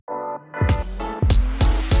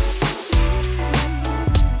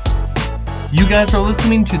You guys are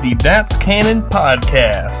listening to the That's Canon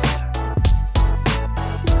podcast.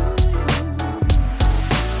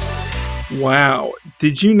 Wow.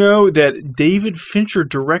 Did you know that David Fincher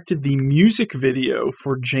directed the music video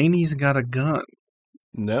for Janie's Got a Gun?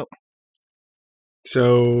 No.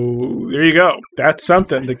 So, there you go. That's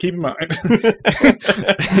something to keep in mind.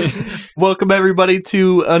 Welcome, everybody,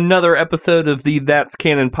 to another episode of the That's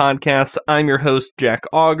Canon podcast. I'm your host, Jack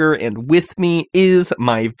Auger, and with me is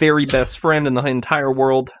my very best friend in the entire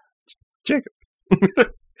world, Jacob.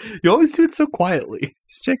 You always do it so quietly.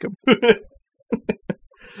 It's Jacob.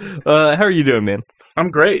 How are you doing, man?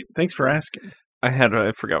 I'm great. Thanks for asking. I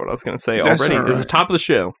forgot what I was going to say That's already. all It's the right. top of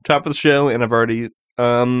the show, and I've already,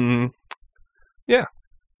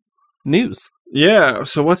 news. Yeah,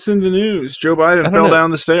 so what's in the news? Joe Biden don't fell know. down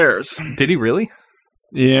the stairs. Did he really?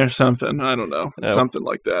 Yeah, something. I don't know. Oh. Something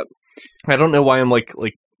like that. I don't know why I'm like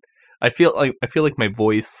I feel like my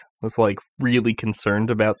voice was like really concerned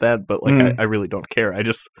about that, but like I really don't care. I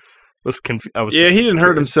just was confused. Yeah, he didn't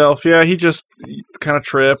hurt himself. Yeah, he just kind of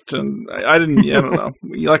tripped, and I didn't. I don't know.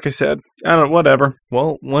 Like I said, I don't know. Whatever.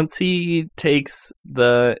 Well, once he takes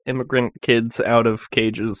the immigrant kids out of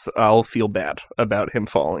cages, I'll feel bad about him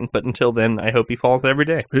falling. But until then, I hope he falls every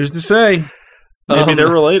day. Who's to say? Maybe they're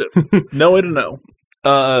related. No way to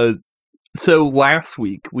know. So last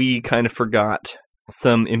week we kind of forgot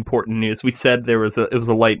some important news. We said it was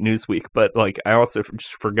a light news week, but like I also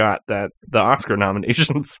just forgot that the Oscar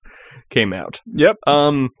nominations came out. Yep.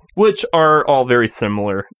 Which are all very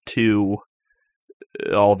similar to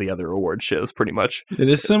all the other award shows, pretty much. It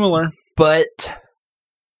is similar. But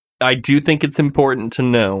I do think it's important to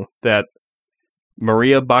know that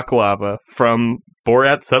Maria Bakalova from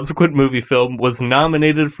Borat's subsequent movie film was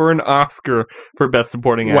nominated for an Oscar for Best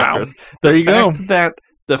Supporting Wow. Actress. There you go.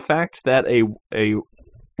 The fact that a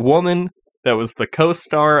woman that was the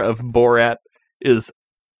co-star of Borat is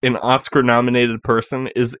an Oscar-nominated person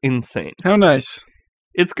is insane. How nice.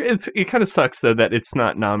 It kind of sucks though that it's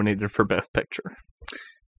not nominated for Best Picture.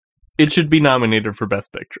 It should be nominated for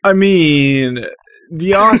Best Picture. I mean,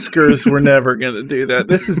 the Oscars were never going to do that.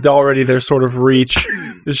 This is already their sort of reach.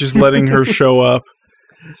 It's just letting her show up.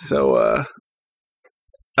 So,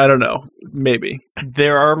 I don't know. Maybe.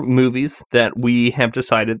 There are movies that we have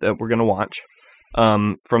decided that we're going to watch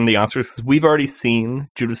from the Oscars. We've already seen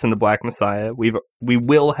Judas and the Black Messiah. We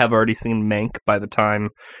will have already seen Mank by the time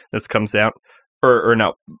this comes out. Or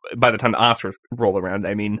no, by the time the Oscars roll around,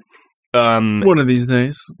 I mean. One of these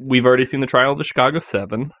days. We've already seen The Trial of the Chicago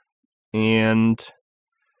 7. And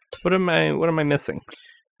what am I missing?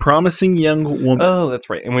 Promising Young Woman. Oh, that's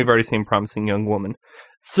right. And we've already seen Promising Young Woman.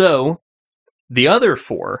 So, the other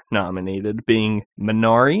four nominated being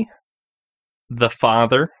Minari, The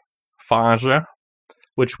Father, Faja,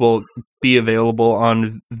 which will be available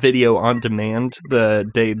on video on demand the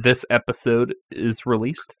day this episode is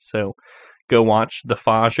released. So, go watch The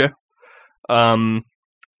Faja.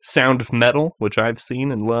 Sound of Metal, which I've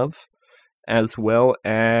seen and love, as well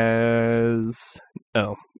as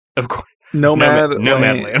of course,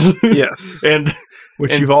 Nomadland. Yes. and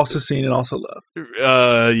Which you've also seen and also loved.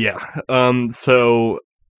 yeah. So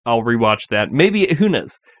I'll rewatch that. Maybe, who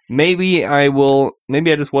knows? Maybe I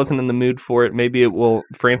just wasn't in the mood for it. Maybe it will.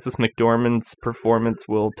 Frances McDormand's performance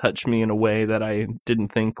will touch me in a way that I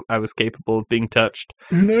didn't think I was capable of being touched.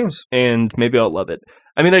 Who knows? And maybe I'll love it.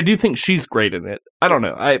 I mean, I do think she's great in it. I don't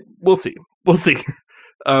know. We'll see.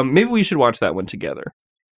 Maybe we should watch that one together,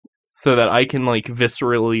 so that I can like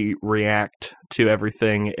viscerally react to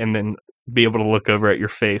everything, and then be able to look over at your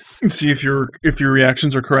face. See if your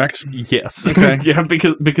reactions are correct. Yes. Okay. Yeah,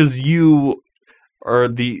 because you are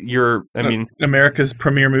America's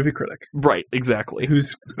premier movie critic, right, exactly.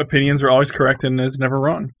 whose opinions are always correct and is never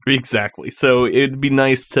wrong. Exactly. So it'd be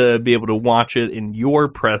nice to be able to watch it in your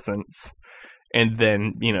presence, and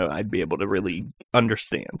then, I'd be able to really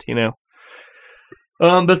understand,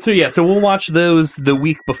 So we'll watch those the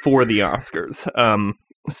week before the Oscars.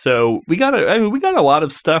 So we got a lot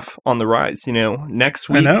of stuff on the rise, next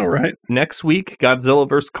week. I know, right? Next week, Godzilla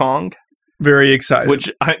vs. Kong. Very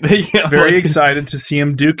excited. Very excited to see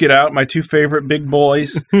him duke it out. My two favorite big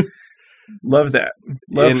boys. Love that.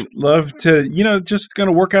 Love to, just going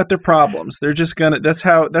to work out their problems. They're just going to, that's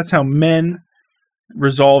how men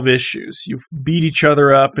resolve issues. You beat each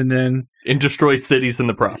other up and destroy cities in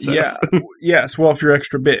the process. Yeah. Yes. Well, if you're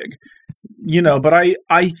extra big, but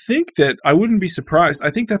I think that I wouldn't be surprised. I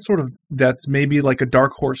think that's maybe like a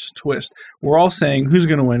dark horse twist. We're all saying who's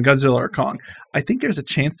going to win, Godzilla or Kong. I think there's a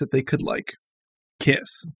chance that they could like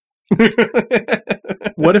kiss.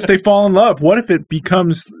 What if they fall in love? What if it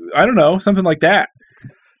becomes, I don't know, something like that?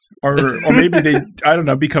 Or maybe they, I don't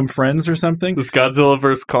know, become friends or something. Does Godzilla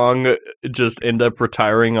vs. Kong just end up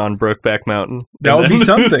retiring on Brokeback Mountain? That would be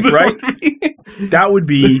something, right? That would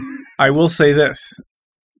be, I will say this,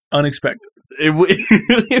 unexpected.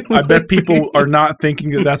 I bet people are not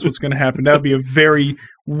thinking that that's what's going to happen. That would be a very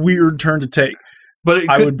weird turn to take. But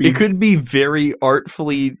it could be very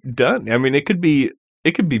artfully done. I mean, it could be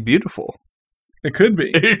beautiful. It could be.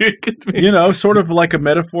 It could be. You know, sort of like a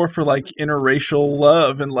metaphor for like interracial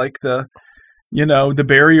love and like the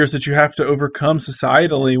barriers that you have to overcome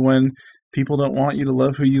societally when people don't want you to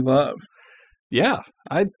love who you love. Yeah.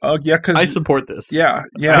 I support this. Yeah.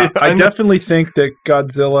 I definitely think that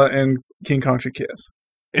Godzilla and King Kong should kiss.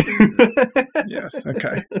 Yes.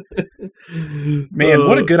 Okay. Man,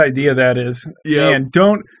 what a good idea that is. Yeah. Man,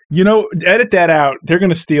 don't edit that out. They're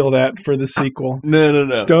going to steal that for the sequel.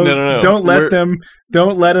 No. Don't let them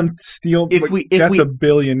steal. That's $1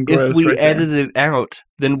 billion gross. If we edit it out,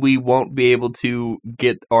 then we won't be able to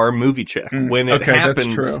get our movie check when it happens.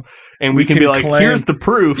 That's true. And we can be like, claim, here's the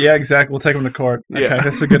proof. Yeah, exactly. We'll take them to court. Okay,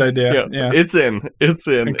 that's a good idea. Yeah. It's in.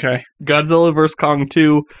 Okay. Godzilla vs. Kong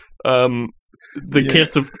 2.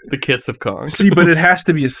 The kiss of Kong. See, but it has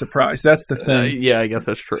to be a surprise. That's the thing. Yeah, I guess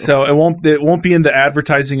that's true. So it won't be in the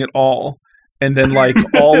advertising at all. And then like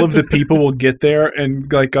all of the people will get there and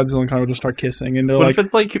like Godzilla and Kong will just start kissing and they're if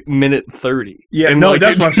it's like minute 30? Yeah, no,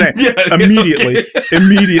 that's what I'm saying.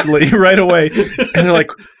 Immediately, right away. And they're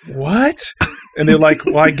like, "What?" And they're like,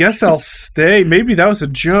 "Well, I guess I'll stay. Maybe that was a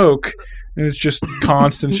joke." And it's just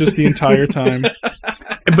constant. It's just the entire time.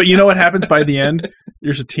 But you know what happens by the end?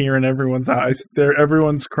 There's a tear in everyone's eyes.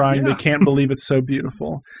 Everyone's crying. Yeah. They can't believe it's so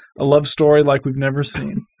beautiful. A love story like we've never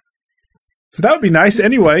seen. So that would be nice.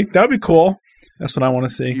 Anyway, that would be cool. That's what I want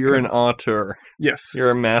to see. You're an auteur. Yes. You're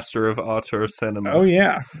a master of auteur cinema. Oh,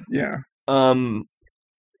 yeah. Yeah. And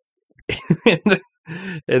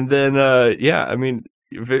then, I mean,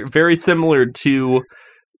 very similar to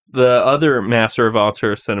the other master of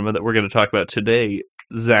auteur cinema that we're going to talk about today,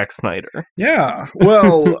 Zack Snyder. Yeah.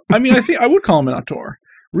 Well, I mean, I think I would call him an auteur.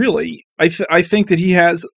 Really. I think that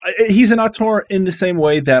he's an auteur in the same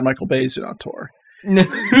way that Michael Bay is an auteur. No.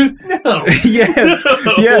 Yes.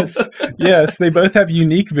 They both have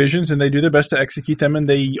unique visions and they do their best to execute them and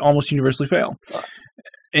they almost universally fail.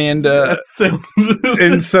 And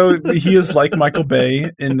and so he is like Michael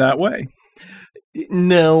Bay in that way.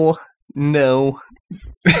 No.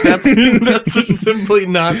 That's just simply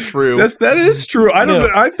not true. That is true.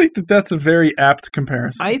 I think that's a very apt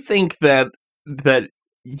comparison. I think that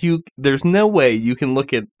there's no way you can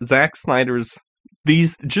look at Zack Snyder's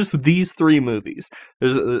these three movies.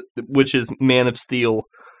 Which is Man of Steel,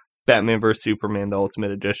 Batman vs Superman, the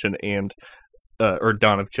Ultimate Edition, and or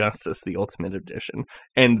Dawn of Justice, the Ultimate Edition,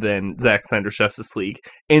 and then Zack Snyder's Justice League,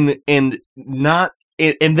 and then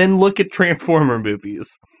look at Transformer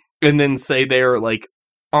movies, and then say they're like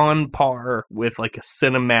on par with like a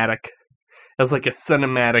cinematic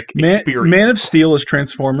experience. Man of Steel is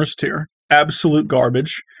Transformers tier, absolute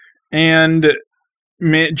garbage, and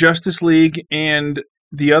Justice League and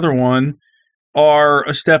the other one are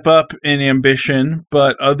a step up in ambition,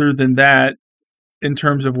 but other than that, in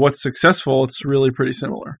terms of what's successful, it's really pretty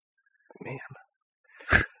similar.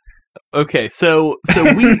 Man. Okay, so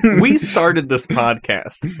we started this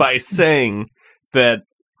podcast by saying that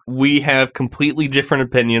we have completely different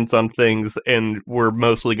opinions on things and we're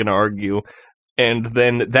mostly going to argue. And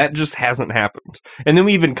then that just hasn't happened. And then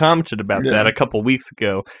we even commented about that a couple weeks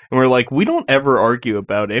ago. And we're like, we don't ever argue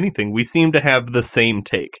about anything. We seem to have the same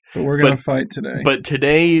take. But we're going to fight today. But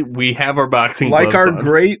today we have our boxing gloves on.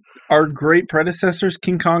 Like our great predecessors,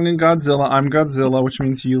 King Kong and Godzilla. I'm Godzilla, which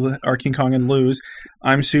means you are King Kong and lose.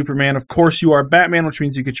 I'm Superman. Of course, you are Batman, which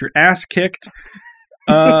means you get your ass kicked.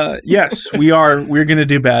 Yes, we are. We're going to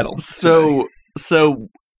do battles. So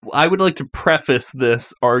I would like to preface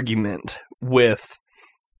this argument with,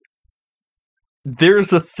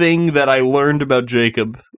 there's a thing that I learned about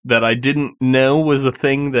Jacob that I didn't know was a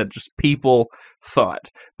thing that just people thought.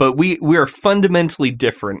 But we are fundamentally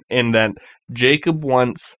different in that Jacob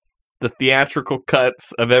wants the theatrical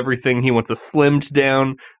cuts of everything. He wants a slimmed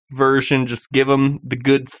down version. Just give him the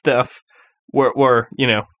good stuff, or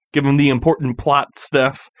give him the important plot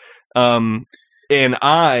stuff. And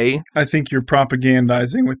I think you're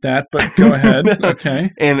propagandizing with that, but go ahead. Okay.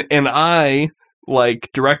 And I like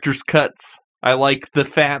director's cuts. I like the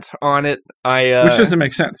fat on it. Which doesn't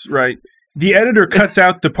make sense, right? The editor cuts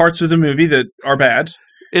out the parts of the movie that are bad.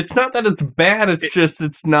 It's not that it's bad. It's just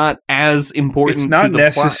it's not as important. It's not to the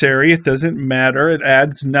necessary. plot. It doesn't matter. It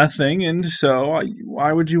adds nothing, and so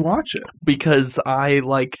why would you watch it? Because I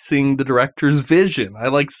like seeing the director's vision. I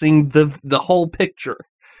like seeing the whole picture.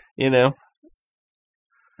 You know.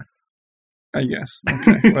 I guess.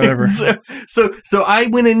 Okay, whatever. so I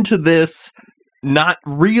went into this not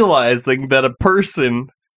realizing that a person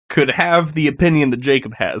could have the opinion that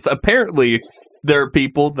Jacob has. Apparently, there are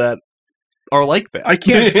people that are like that. I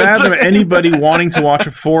can't fathom anybody wanting to watch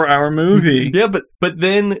a 4-hour movie. Yeah, but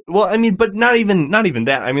then, well, I mean, but not even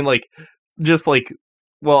that. I mean, like, just like,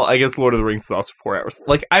 well, I guess Lord of the Rings is also 4 hours.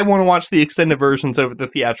 Like, I want to watch the extended versions over the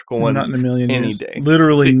theatrical ones. Not in a million any years. day.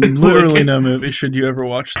 Literally no movie should you ever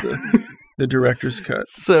watch the director's cut.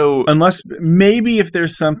 So unless maybe if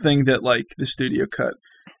there's something that like the studio cut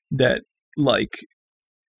that like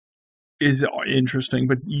is interesting,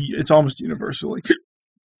 but it's almost universally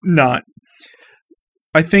not.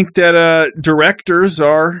 I think that directors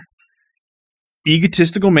are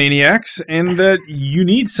egotistical maniacs, and that you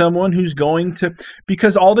need someone who's going to,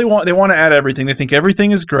 because all they want to add everything. They think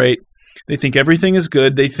everything is great. They think everything is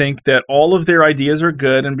good. They think that all of their ideas are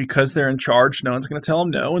good, and because they're in charge, no one's going to tell them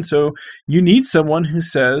no. And so you need someone who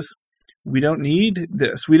says, we don't need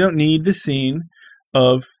this. We don't need the scene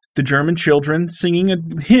of the German children singing a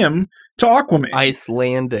hymn to Aquaman.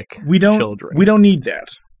 Icelandic children. We don't need that.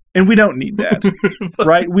 And we don't need that.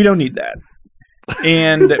 Right? We don't need that.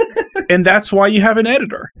 And that's why you have an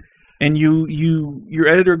editor. And your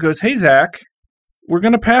editor goes, "Hey Zach, we're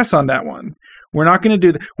going to pass on that one. We're not going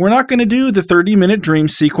to do We're not going to do the 30-minute dream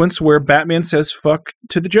sequence where Batman says fuck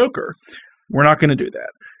to the Joker. We're not going to do that."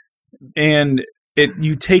 And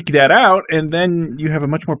you take that out, and then you have a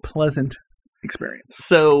much more pleasant experience.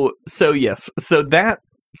 So yes.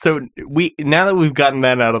 So we, now that we've gotten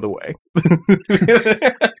that out of the way,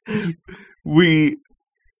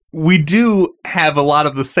 we do have a lot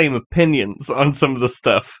of the same opinions on some of the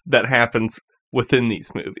stuff that happens within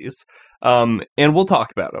these movies. And we'll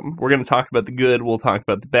talk about them. We're going to talk about the good. We'll talk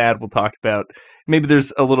about the bad. We'll talk about, maybe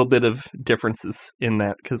there's a little bit of differences in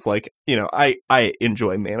that. Cause like, you know, I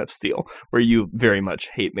enjoy Man of Steel, where you very much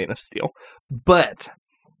hate Man of Steel, but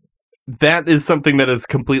that is something that is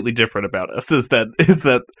completely different about us, is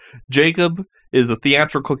that Jacob is a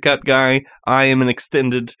theatrical cut guy. I am an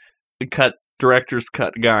extended cut, director's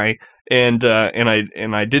cut guy. And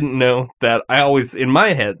I didn't know that. I always, in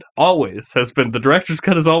my head, always has been the director's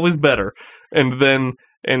cut is always better. And then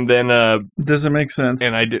doesn't make sense.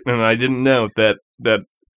 And I didn't know that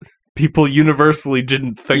people universally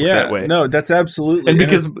didn't think that way. No, that's absolutely. And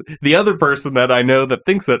because the other person that I know that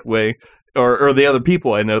thinks that way, or the other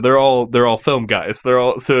people I know, they're all film guys.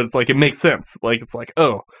 So it's like, it makes sense. Like, it's like,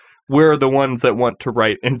 oh, we're the ones that want to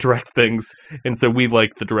write and direct things, and so we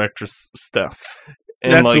like the director's stuff.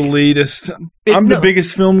 And that's like, elitist. I'm the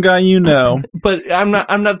biggest film guy you know. But I'm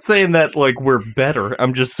not saying that like we're better.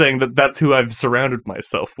 I'm just saying that that's who I've surrounded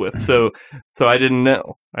myself with. So I didn't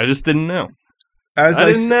know. I just didn't know. I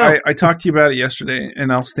talked to you about it yesterday, and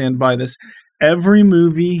I'll stand by this. Every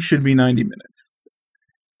movie should be 90 minutes.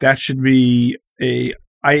 That should be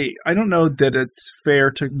I don't know that it's fair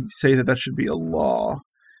to say that should be a law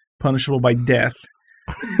punishable by death.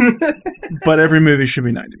 But every movie should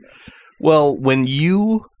be 90 minutes. Well, when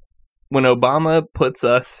Obama puts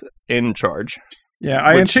us in charge. Yeah,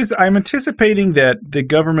 I'm anticipating that the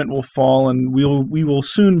government will fall, and we will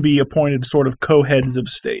soon be appointed sort of co-heads of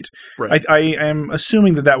state. Right. I am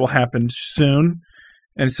assuming that will happen soon.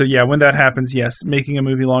 And so, yeah, when that happens, yes, making a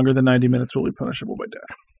movie longer than 90 minutes will be punishable by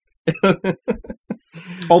death.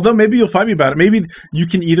 Although maybe you'll fight me about it. Maybe you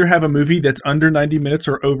can either have a movie that's under 90 minutes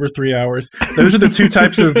or over 3 hours. Those are the two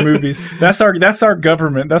types of movies. That's our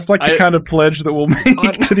government. That's like the kind of pledge that we'll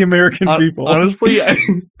make to the American people. Honestly,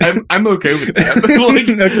 I'm okay with that.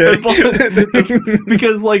 Okay.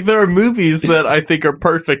 Because like there are movies that I think are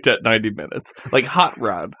perfect at 90 minutes. Like Hot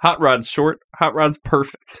Rod. Hot Rod's short. Hot Rod's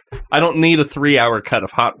perfect. I don't need a 3-hour cut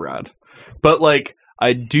of Hot Rod. But like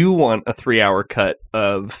I do want a 3-hour cut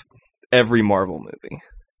of every Marvel movie.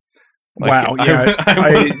 Like, wow! Yeah,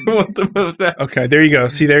 I want the most that. Okay, there you go.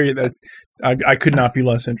 See, I could not be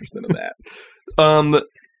less interested in that.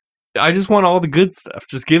 I just want all the good stuff.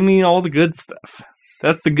 Just give me all the good stuff.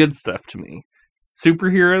 That's the good stuff to me.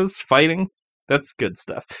 Superheroes fighting. That's good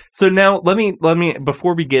stuff. So now let me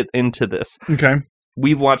before we get into this. Okay.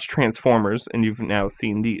 We've watched Transformers, and you've now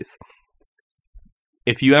seen these.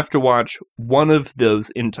 If you have to watch one of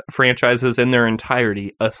those franchises in their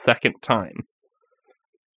entirety a second time,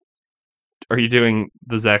 are you doing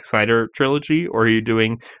the Zack Snyder trilogy, or are you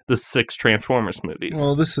doing the 6 Transformers movies?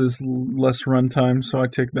 Well, this is less runtime, so I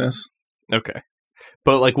take this. Okay.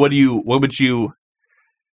 But like, what would you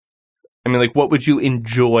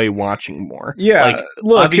enjoy watching more? Yeah, like,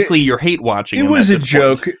 look, obviously you hate watching. It was a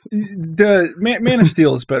joke. The Man of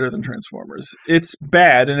Steel is better than Transformers. It's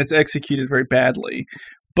bad and it's executed very badly,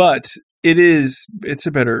 but it's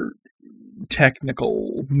a better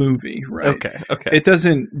technical movie, right? Okay. It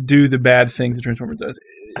doesn't do the bad things that Transformers does.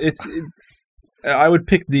 I would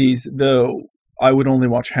pick these, though I would only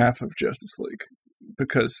watch half of Justice League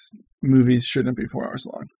because movies shouldn't be 4 hours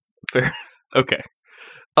long. Fair. Okay.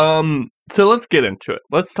 So let's get into it.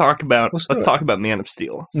 Let's talk about Man of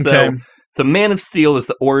Steel. Okay. So Man of Steel is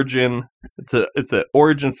the origin. It's an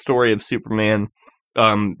origin story of Superman.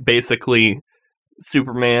 Basically,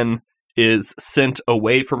 Superman is sent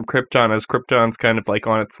away from Krypton as Krypton's kind of like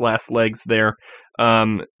on its last legs there.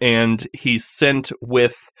 And he's sent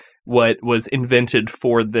with what was invented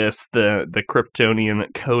for this, the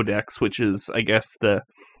Kryptonian Codex, which is, I guess,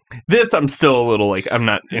 I'm still a little like, I'm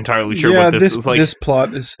not entirely sure what this is like. This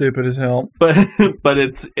plot is stupid as hell. But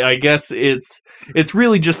I guess it's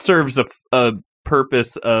really just serves a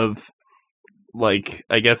purpose of, like,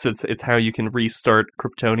 I guess it's how you can restart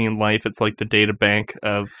Kryptonian life. It's like the data bank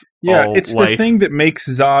of all it's life. The thing that makes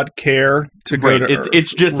Zod care to go to Earth.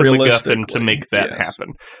 It's just a MacGuffin to make that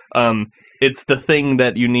happen. It's the thing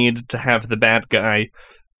that you need to have the bad guy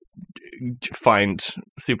find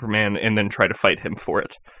Superman and then try to fight him for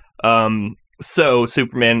it. So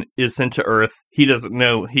Superman is sent to Earth. He doesn't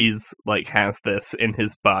know he's has this in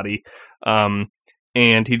his body.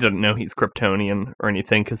 And he doesn't know he's Kryptonian or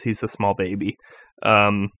anything because he's a small baby.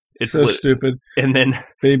 It's so stupid. And then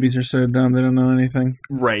babies are so dumb; they don't know anything.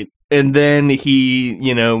 Right. And then he,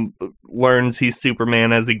 learns he's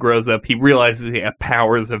Superman as he grows up. He realizes he has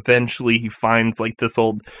powers. Eventually, he finds this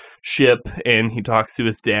old ship, and he talks to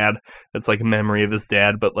his dad. That's like a memory of his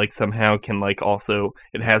dad, but somehow can also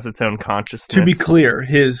it has its own consciousness. To be clear,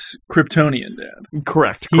 his Kryptonian dad.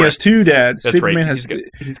 Correct. He has two dads. That's Superman right.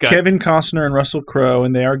 He's got Kevin Costner and Russell Crowe,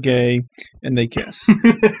 and they are gay, and they kiss.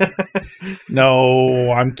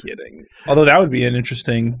 No, I'm kidding. Although that would be an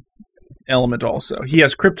interesting element also. He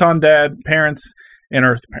has Krypton dad parents and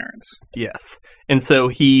Earth parents. Yes. And so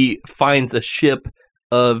he finds a ship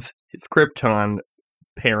of his Krypton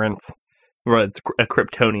parents. Well, it's a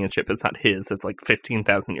Kryptonian ship. It's not his. It's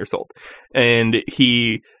 15,000 years old. And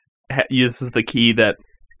he uses the key that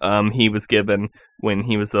he was given when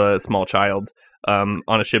he was a small child on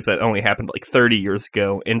a ship that only happened 30 years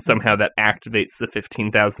ago. And somehow that activates the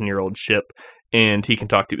 15,000-year-old ship. And he can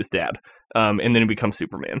talk to his dad. And then he becomes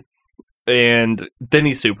Superman. And then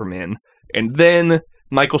he's Superman. And then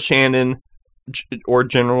Michael Shannon, or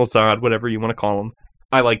General Zod, whatever you want to call him.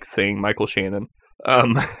 I like saying Michael Shannon.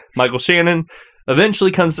 Michael Shannon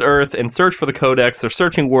eventually comes to Earth and search for the Codex. They're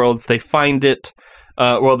searching worlds. They find it.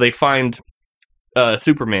 They find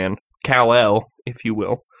Superman, Kal-El, if you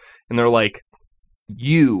will. And they're like,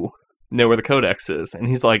 you know where the Codex is. And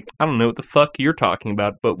he's like, I don't know what the fuck you're talking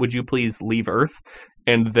about, but would you please leave Earth?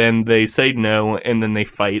 And then they say no, and then they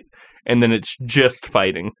fight. And then it's just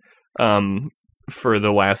fighting for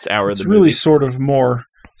the last hour of the movie. It's really sort of more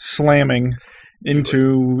slamming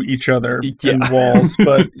into each other and walls,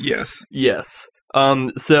 but yes. Yes.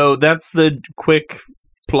 So that's the quick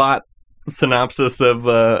plot synopsis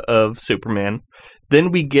of Superman. Then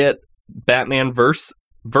we get Batman versus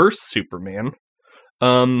Superman.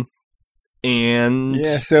 So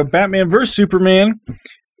Batman versus Superman.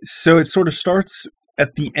 So it sort of starts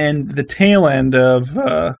at the end, the tail end of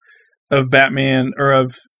Batman, or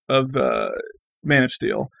of Man of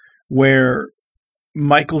Steel, where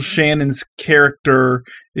Michael Shannon's character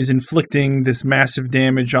is inflicting this massive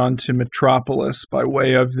damage onto Metropolis by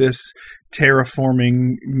way of this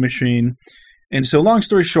terraforming machine. And so, long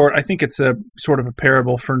story short, I think it's a sort of a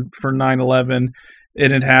parable for 9/11,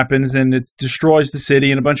 and it happens, and it destroys the city,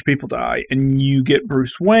 and a bunch of people die, and you get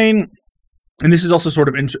Bruce Wayne. And this is also sort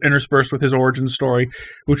of interspersed with his origin story,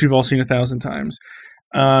 which we've all seen 1,000 times.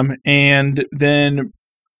 And then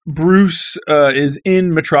Bruce is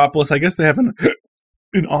in Metropolis. I guess they have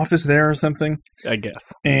an office there or something. I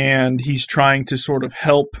guess. And he's trying to sort of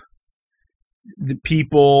help the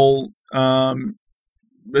people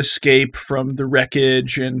escape from the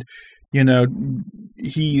wreckage. And,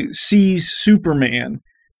 he sees Superman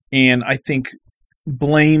and I think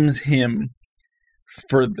blames him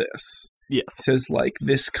for this. Yes. Says,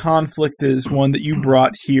 this conflict is one that you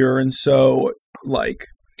brought here, and so,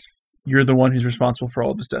 you're the one who's responsible for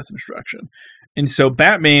all of his death and destruction. And so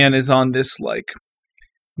Batman is on this,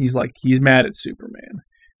 he's mad at Superman.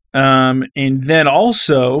 And then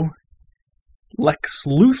also, Lex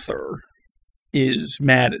Luthor is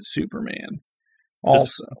mad at Superman.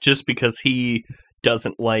 Also. Just because he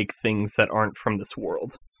doesn't like things that aren't from this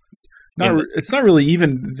world. It's not really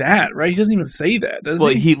even that, right? He doesn't even say that, does he?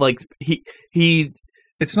 Well, he likes he.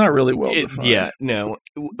 It's not really well defined. Yeah, no,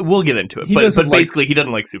 we'll get into it. But basically, he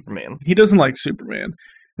doesn't like Superman. He doesn't like Superman,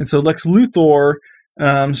 And so Lex Luthor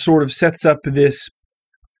sort of sets up this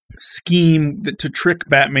scheme to trick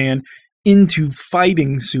Batman into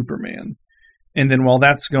fighting Superman. And then while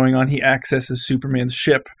that's going on, he accesses Superman's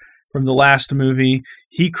ship from the last movie.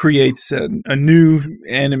 He creates a new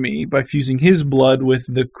enemy by fusing his blood with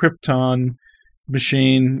the Krypton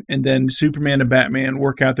machine, and then Superman and Batman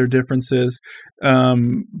work out their differences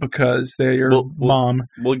because they are mom.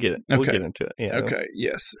 We'll get it. Okay. We'll get into it. Yeah. Okay.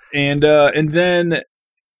 Yes. And then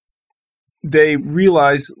they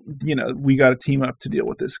realize, we got to team up to deal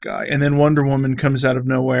with this guy. And then Wonder Woman comes out of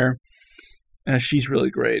nowhere. She's really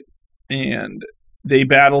great. And they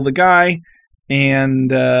battle the guy, and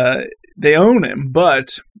they own him.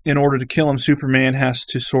 But in order to kill him, Superman has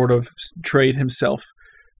to sort of trade himself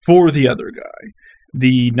for the other guy.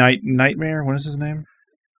 The Nightmare? What is his name?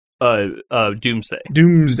 Doomsday.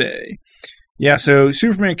 Doomsday. Yeah, so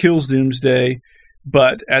Superman kills Doomsday,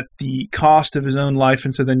 but at the cost of his own life,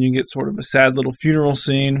 and so then you get sort of a sad little funeral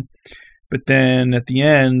scene. But then at the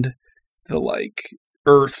end, the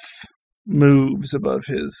Earth moves above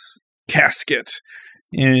his casket,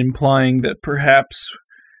 implying that perhaps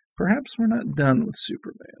we're not done with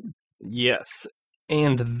Superman. Yes,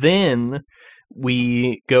 and then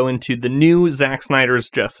we go into the new Zack Snyder's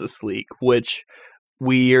Justice League, which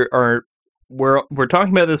we're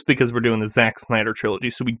talking about this because we're doing the Zack Snyder trilogy.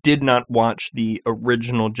 So we did not watch the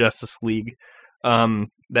original Justice League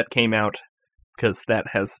that came out, because that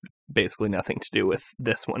has basically nothing to do with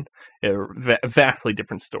this one. They're vastly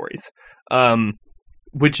different stories,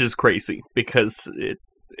 which is crazy because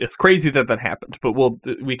it's crazy that happened. But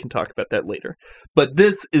we can talk about that later. But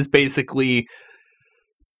this is basically,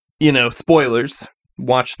 spoilers.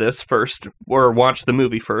 Watch this first, or watch the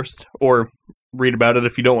movie first, or read about it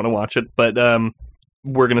if you don't want to watch it, but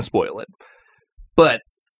we're going to spoil it. But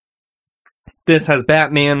this has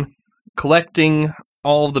Batman collecting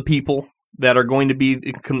all of the people that are going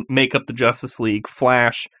to make up the Justice League: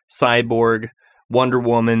 Flash, Cyborg, Wonder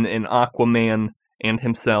Woman, and Aquaman, and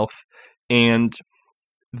himself. And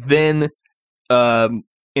then in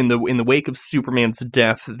the wake of Superman's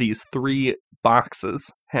death, these 3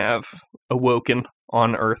 boxes have awoken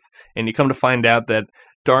on Earth, and you come to find out that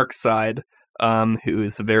Darkseid, who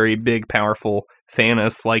is a very big, powerful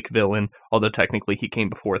Thanos-like villain, although technically he came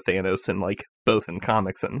before Thanos, and both in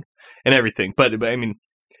comics and everything. But I mean,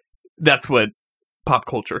 that's what pop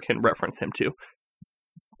culture can reference him to.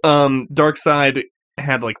 Darkseid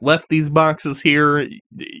had left these boxes here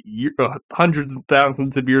hundreds of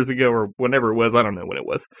thousands of years ago, or whenever it was. I don't know when it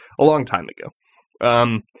was. A long time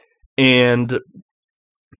ago. And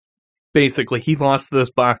basically, he lost those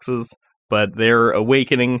boxes, but they're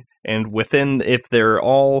awakening, and if they're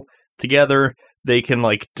all together, they can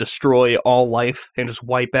destroy all life and just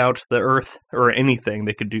wipe out the Earth or anything.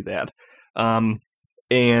 They could do that.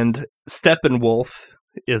 And Steppenwolf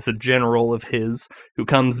is a general of his who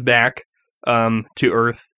comes back to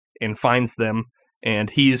Earth and finds them, and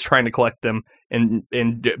he's trying to collect them and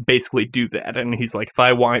basically do that. And he's like, if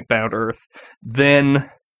I wipe out Earth, then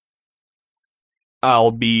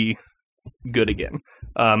I'll be good again,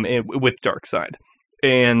 with Darkseid.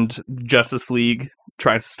 And Justice League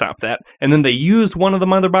tries to stop that. And then they use one of the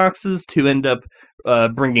mother boxes to end up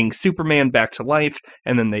bringing Superman back to life,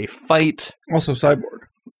 and then they fight. Also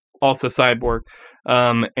Cyborg.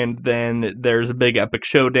 And then there's a big epic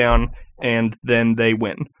showdown, and then they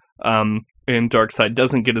win. And Darkseid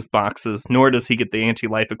doesn't get his boxes, nor does he get the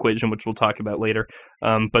anti-life equation, which we'll talk about later.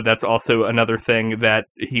 But that's also another thing that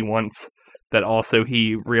he wants, that also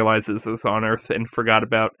he realizes is on Earth and forgot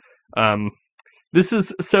about. This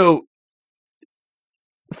is so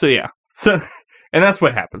yeah. So, and that's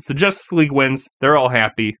what happens. The Justice League wins. They're all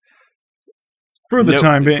happy. For the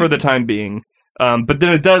time being. But then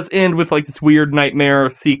it does end with this weird nightmare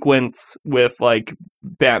sequence with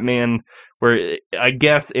Batman, where I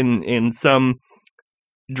guess in some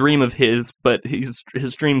dream of his, but his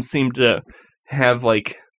dreams seem to have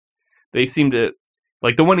they seem to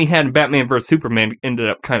the one he had in Batman vs Superman ended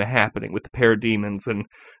up kind of happening with the parademons and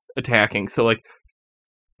attacking. So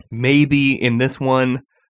maybe in this one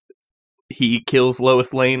he kills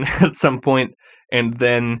Lois Lane at some point, and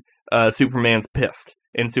then Superman's pissed.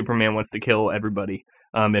 And Superman wants to kill everybody,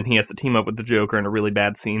 and he has to team up with the Joker in a really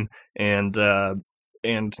bad scene, and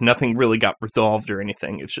nothing really got resolved or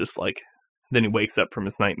anything. It's just then he wakes up from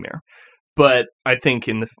his nightmare. But I think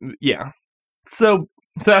so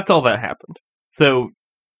that's all that happened. So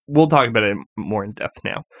we'll talk about it more in depth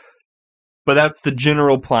now. But that's the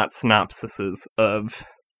general plot synopsises of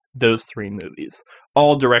those 3 movies,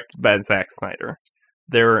 all directed by Zack Snyder.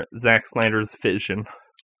 They're Zack Snyder's vision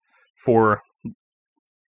for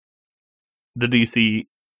the DC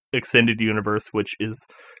extended universe, which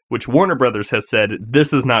Warner Brothers has said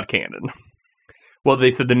this is not canon. Well,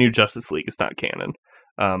 they said the new Justice League is not canon.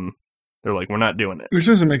 They're like, we're not doing it. Which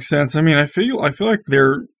doesn't make sense. I mean, I feel like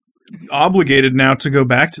they're obligated now to go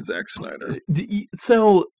back to Zack Snyder.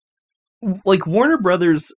 So, like, Warner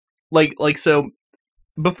Brothers, so,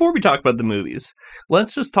 before we talk about the movies,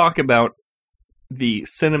 let's just talk about the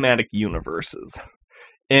cinematic universes.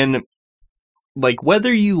 And, like,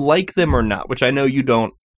 whether you like them or not, which I know you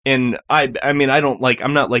don't, and I mean,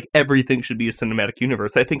 I'm not like everything should be a cinematic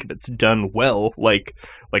universe. I think if it's done well, like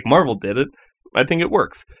Marvel did it, I think it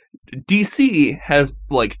works. DC has,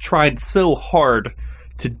 like, tried so hard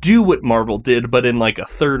to do what Marvel did, but in, like, a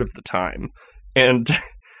third of the time. And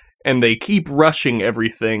they keep rushing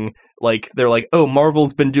everything. Like, they're like, oh,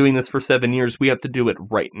 Marvel's been doing this for 7 years, we have to do it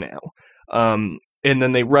right now. And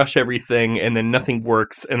then they rush everything, and then nothing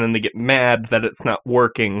works, and then they get mad that it's not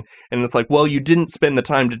working. And it's like, well, you didn't spend the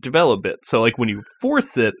time to develop it. So, like, when you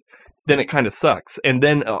force it, then it kind of sucks. And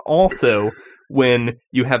then also, when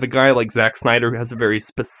you have a guy like Zack Snyder who has a very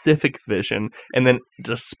specific vision, and then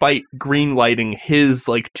despite greenlighting his,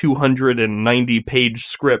 like, 290-page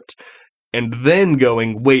script, and then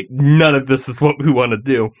going, wait, none of this is what we want to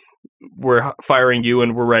do. We're firing you,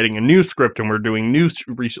 and we're writing a new script, and we're doing new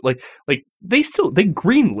like they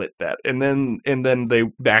greenlit that, and then they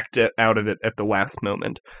backed out of it at the last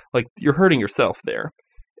moment. Like, you're hurting yourself there,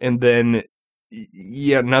 and then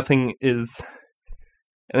nothing is,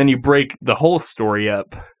 and then you break the whole story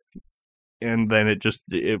up, and then it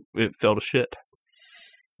fell to shit.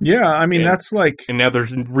 Yeah, I mean, that's like... And now they're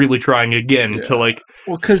really trying again to, like,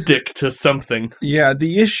 stick to something. Yeah,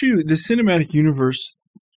 the cinematic universe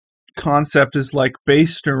concept is, like,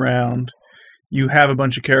 based around you have a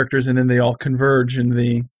bunch of characters and then they all converge in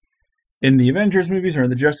the Avengers movies or in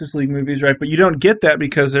the Justice League movies, right? But you don't get that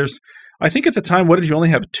because I think at the time, what did you only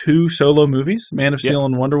have 2 solo movies? Man of Steel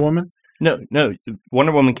and Wonder Woman? No,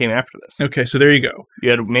 Wonder Woman came after this. Okay, so there you go.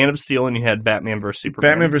 You had Man of Steel and you had Batman vs.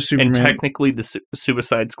 Superman. And technically the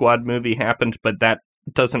Suicide Squad movie happened, but that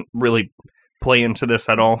doesn't really play into this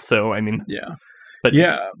at all, so, I mean... Yeah. But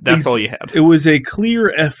that's all you had. It was a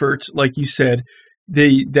clear effort, like you said,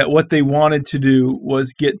 that what they wanted to do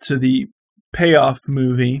was get to the payoff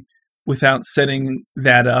movie without setting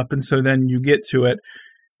that up, and so then you get to it.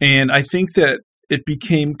 And I think that it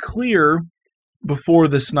became clear before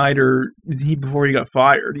before he got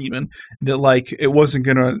fired even, that, like, it wasn't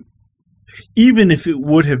going to, even if it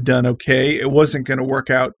would have done okay, it wasn't going to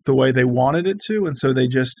work out the way they wanted it to, and so they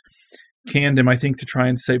just canned him, I think, to try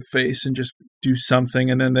and save face and just do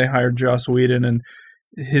something. And then they hired Joss Whedon, and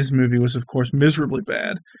his movie was, of course, miserably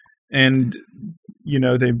bad. And,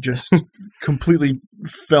 they just completely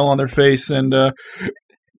fell on their face and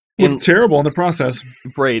looked terrible in the process.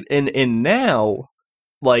 Right. And now,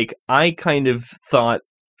 like, I kind of thought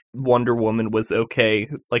Wonder Woman was okay.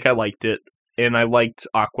 Like, I liked it. And I liked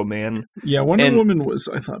Aquaman. Yeah, Wonder Woman was,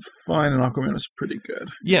 I thought, fine, and Aquaman was pretty good.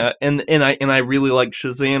 Yeah, and I really liked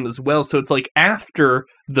Shazam as well. So it's like, after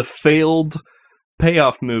the failed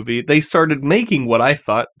payoff movie, they started making what I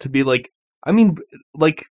thought to be like, I mean,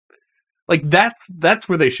 like that's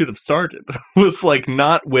where they should have started. Was like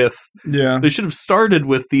not with They should have started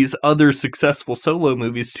with these other successful solo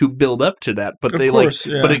movies to build up to that. But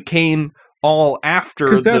but it came all after,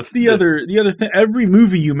 because that's the other thing. Every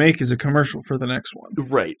movie you make is a commercial for the next one,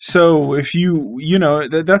 right? So if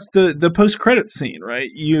that's the post credit scene, right?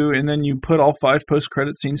 And then you put all 5 post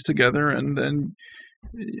credit scenes together, and then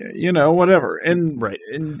whatever, and right,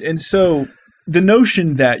 and so the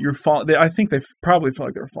notion that I think they probably felt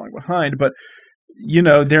like they were falling behind, but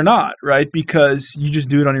they're not, right? Because you just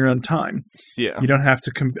do it on your own time. Yeah. You don't have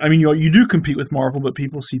to I mean, you do compete with Marvel, but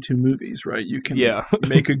people see 2 movies, right? You can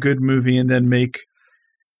make a good movie and then make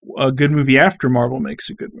a good movie after Marvel makes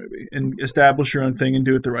a good movie, and establish your own thing and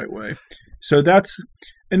do it the right way. So that's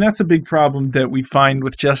a big problem that we find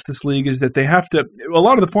with Justice League, is that they have to, a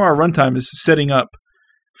lot of the 4-hour runtime is setting up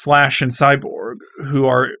Flash and Cyborg, who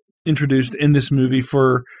are introduced in this movie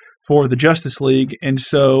for the Justice League. And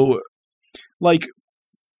so, like,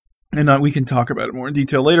 and we can talk about it more in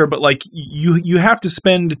detail later, but, like, you have to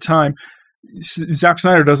spend time. Zack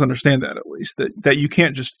Snyder does understand that, at least, that you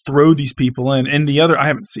can't just throw these people in. And the other, I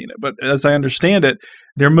haven't seen it, but as I understand it,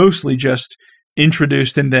 they're mostly just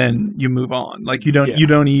introduced and then you move on. Like, you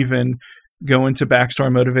don't even go into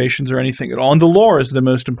backstory motivations or anything at all. And the lore is the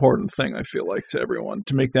most important thing, I feel like, to everyone,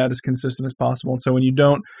 to make that as consistent as possible. And so when you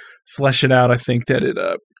don't flesh it out, I think that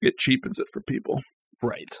it cheapens it for people.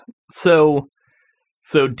 Right. So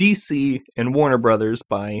So DC and Warner Brothers,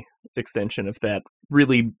 by extension of that,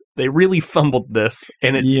 they really fumbled this,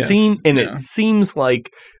 and it seems like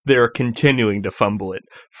they're continuing to fumble it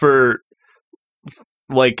for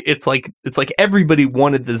like it's like everybody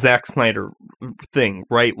wanted the Zack Snyder thing,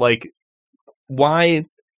 right? Like why,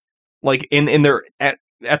 like and they're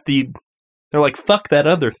they're like, fuck that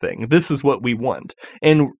other thing. This is what we want,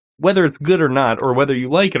 and whether it's good or not, or whether you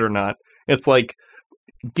like it or not, it's like.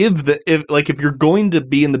 If you're going to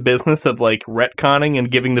be in the business of like retconning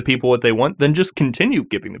and giving the people what they want, then just continue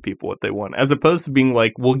giving the people what they want, as opposed to being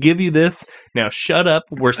like, we'll give you this, now shut up,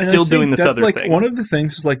 we're still doing this other thing. One of the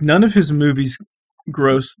things is like none of his movies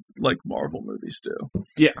gross like Marvel movies do.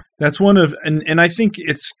 Yeah. That's one of and I think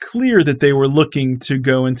it's clear that they were looking to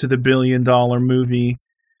go into the $1 billion movie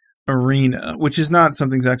arena, which is not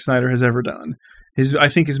something Zack Snyder has ever done. I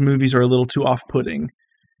think his movies are a little too off-putting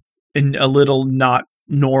and a little not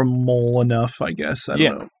normal enough, I guess. I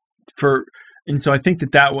don't know. And so I think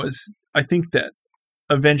that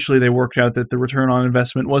eventually they worked out that the return on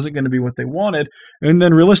investment wasn't going to be what they wanted, and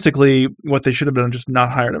then realistically what they should have done, just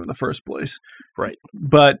not hired him in the first place. Right.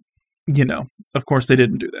 But of course they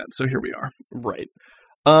didn't do that, so here we are. Right.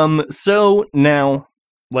 So now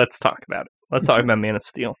let's talk about it. Let's talk about Man of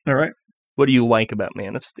Steel. All right. What do you like about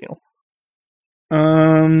Man of Steel?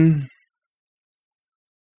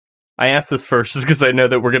 I asked this first just because I know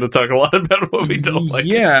that we're going to talk a lot about what we don't like.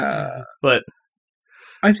 Yeah. But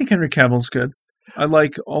I think Henry Cavill's good. I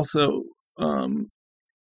like also,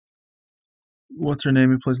 what's her name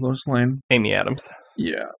who plays Lois Lane? Amy Adams.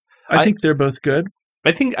 Yeah. I think they're both good.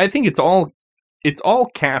 I think it's all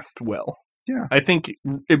cast well. Yeah. I think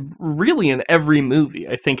really in every movie,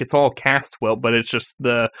 I think it's all cast well, but it's just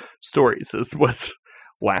the stories is what's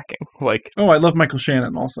lacking. Like, oh, I love Michael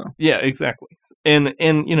Shannon also. Yeah, exactly. And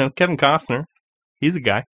Kevin Costner, he's a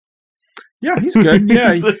guy. Yeah, he's good.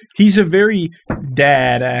 Yeah, he's a very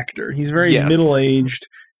dad actor. He's very middle-aged.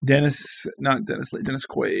 Dennis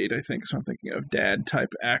Quaid, I think, is what I'm thinking of, dad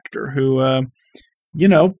type actor who,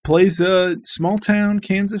 plays a small-town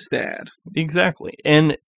Kansas dad. Exactly.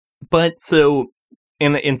 So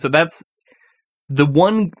that's the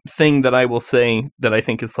one thing that I will say that I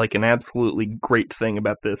think is like an absolutely great thing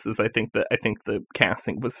about this is I think the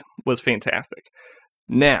casting was fantastic.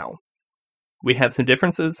 Now, we have some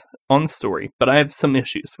differences on the story, but I have some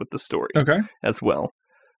issues with the story as well.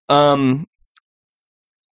 But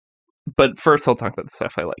first I'll talk about the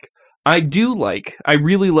stuff I like. I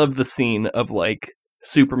really love the scene of like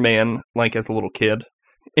Superman like as a little kid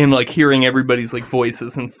and like hearing everybody's like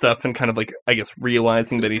voices and stuff and kind of like I guess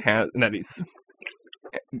realizing that he's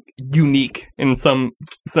unique in some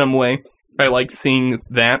way. I like seeing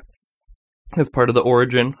that as part of the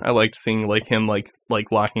origin. I liked seeing like him like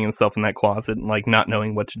locking himself in that closet and like not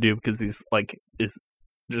knowing what to do because he's like is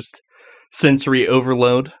just sensory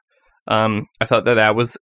overload. I thought that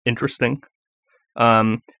was interesting.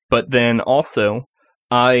 But then also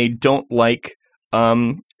I don't like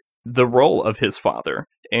the role of his father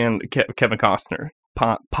and Kevin Costner,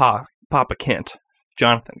 Papa Kent,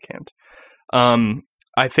 Jonathan Kent.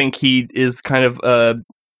 I think he is kind of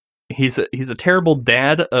he's a terrible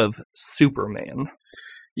dad of Superman.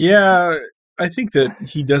 Yeah, I think that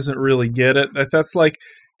he doesn't really get it. That's like,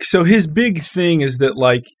 so his big thing is that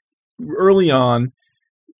like early on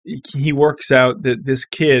he works out that this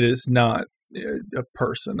kid is not a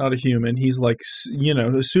person, not a human. He's like,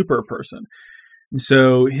 a super person. And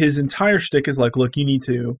so his entire shtick is like, look, you need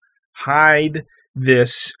to hide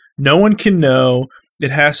this. No one can know.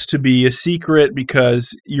 It has to be a secret because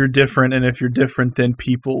you're different, and if you're different, then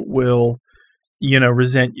people will,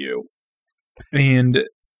 resent you. And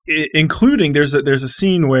including there's a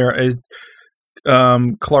scene where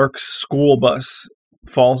Clark's school bus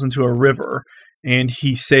falls into a river, and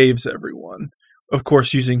he saves everyone, of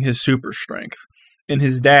course, using his super strength. And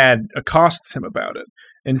his dad accosts him about it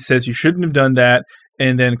and says, "You shouldn't have done that."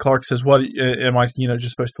 And then Clark says, "What am I, just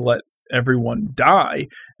supposed to let everyone die?"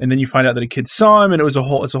 And then you find out that a kid saw him, and it's a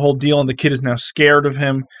whole deal, and the kid is now scared of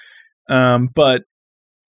him. But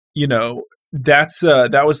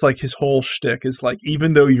that was like his whole shtick is like,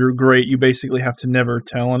 even though you're great, you basically have to never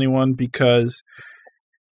tell anyone, because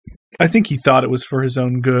I think he thought it was for his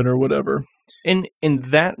own good or whatever. And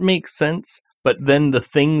that makes sense, but then the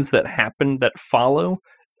things that happen that follow,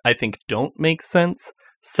 I think don't make sense,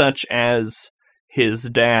 such as his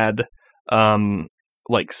dad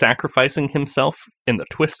like sacrificing himself in the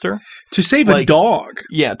Twister to save a dog.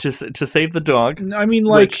 Yeah, to save the dog. I mean,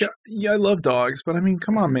 like, I love dogs, but I mean,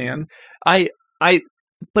 come on, man.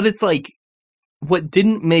 But it's like, what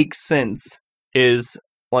didn't make sense is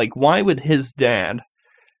like, why would his dad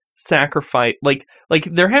sacrifice, like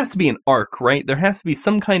there has to be an arc, right? There has to be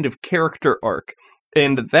some kind of character arc,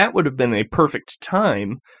 and that would have been a perfect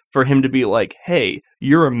time for him to be like, hey,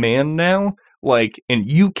 you're a man now, like, and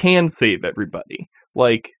you can save everybody.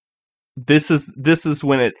 Like, this is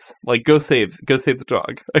when it's like, go save the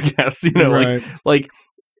dog, I guess, you know, right. like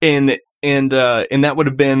and that would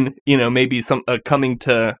have been, you know, maybe some coming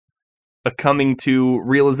to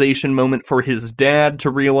realization moment for his dad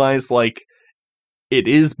to realize, like, it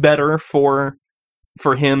is better for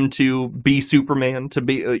him to be Superman, to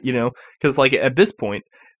be, you know, because, like, at this point,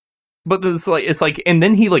 but it's like, and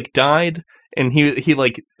then he, like, died, and he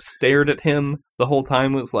like stared at him the whole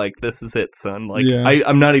time. It was like, this is it, son. Like,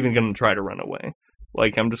 I'm not even gonna try to run away.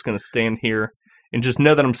 Like, I'm just gonna stand here and just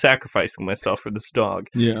know that I'm sacrificing myself for this dog.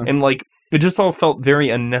 Yeah, and like, it just all felt very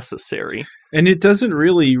unnecessary. And it doesn't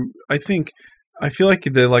really, I feel like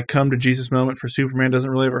the, like, come to Jesus moment for Superman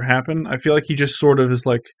doesn't really ever happen. I feel like he just sort of is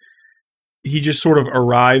like, he just sort of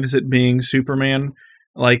arrives at being Superman,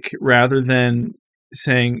 like, rather than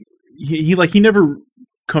saying, he never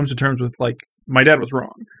comes to terms with, like, my dad was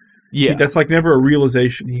wrong. Yeah. That's, like, never a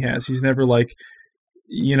realization he has. He's never like,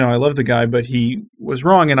 you know, I love the guy, but he was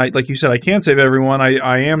wrong. And I, like you said, I can't save everyone.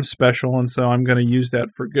 I am special. And so I'm going to use that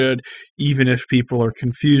for good, even if people are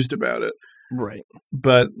confused about it. Right.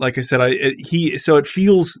 But like I said, so it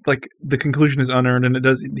feels like the conclusion is unearned, and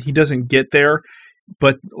he doesn't get there.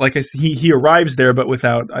 But like I said, he arrives there, but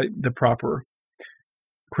without the proper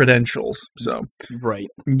credentials. So, right.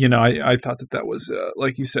 You know, I thought that was,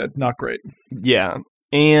 like you said, not great. Yeah.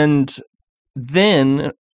 And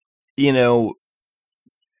then, you know,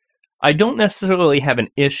 I don't necessarily have an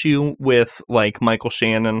issue with, like, Michael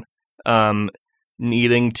Shannon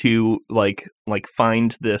needing to like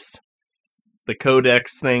find the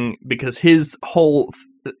Codex thing, because his whole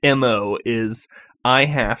MO is, I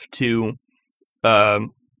have to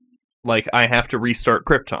restart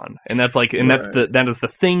Krypton, and that's like, and right. that is the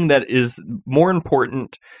thing that is more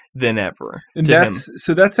important than ever. And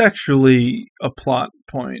that's actually a plot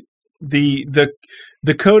point. The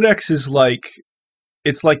Codex is like,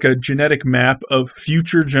 it's like a genetic map of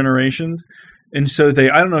future generations, and so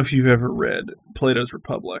I don't know if you've ever read Plato's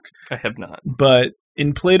Republic. I have not, but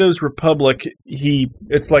in Plato's Republic,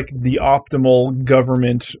 it's like the optimal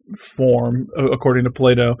government form, according to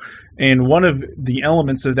Plato. And one of the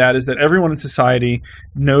elements of that is that everyone in society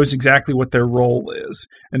knows exactly what their role is.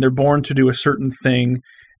 And they're born to do a certain thing,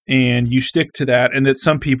 and you stick to that. And that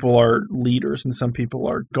some people are leaders and some people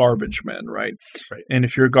are garbage men, right? Right. And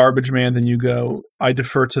if you're a garbage man, then you go, I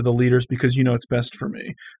defer to the leaders because you know it's best for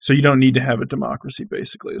me. So you don't need to have a democracy,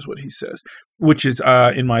 basically, is what he says, which is,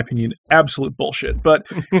 in my opinion, absolute bullshit. But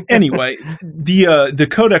anyway, the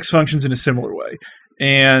Codex functions in a similar way.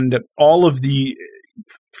 And all of the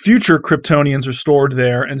future Kryptonians are stored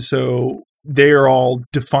there, and so they are all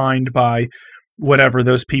defined by whatever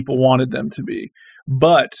those people wanted them to be.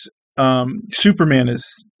 But Superman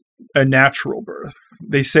is a natural birth.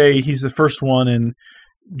 They say he's the first one in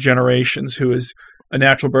generations who is a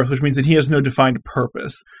natural birth, which means that he has no defined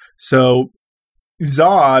purpose. So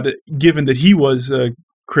Zod, given that he was a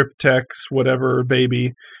Cryptex, whatever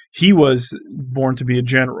baby, he was born to be a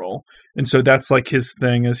general. And so that's like his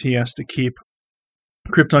thing, is he has to keep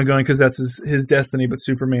Krypton going because that's his destiny, but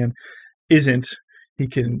Superman isn't. He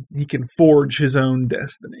can forge his own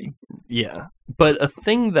destiny. Yeah, but a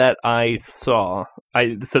thing that I saw,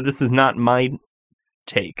 so this is not my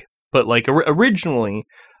take, but like originally,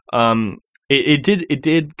 it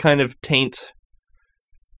did kind of taint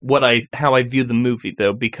how I view the movie,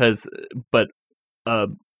 though, because a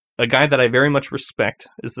guy that I very much respect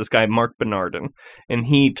is this guy Mark Bernardin, and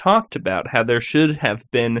he talked about how there should have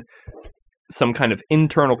been some kind of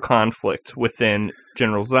internal conflict within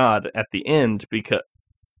General Zod at the end, because,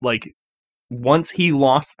 like, once he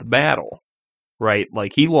lost the battle, right?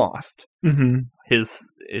 Like, he lost. Mm-hmm.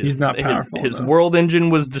 He's not powerful. His world engine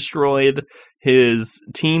was destroyed. His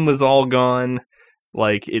team was all gone.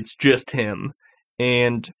 Like, it's just him.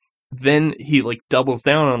 And then he, like, doubles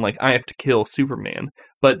down on, like, I have to kill Superman.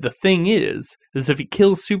 But the thing is if he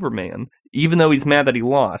kills Superman, even though he's mad that he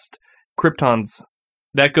lost, Krypton's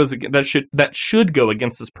that should go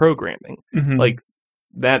against his programming. Mm-hmm. Like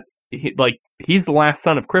that, he's the last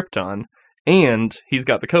son of Krypton, and he's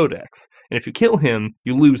got the Codex. And if you kill him,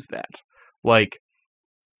 you lose that. Like,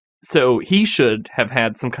 so he should have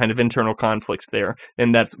had some kind of internal conflict there,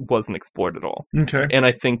 and that wasn't explored at all. Okay. And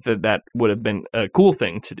I think that would have been a cool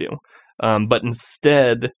thing to do. But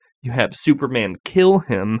instead, you have Superman kill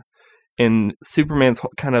him, and Superman's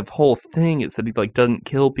kind of whole thing is that he, like, doesn't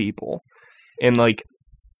kill people. And, like,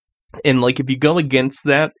 And like if you go against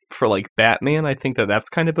that for like Batman, I think that that's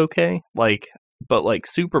kind of okay. Like, but like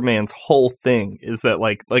Superman's whole thing is that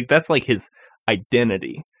like that's like his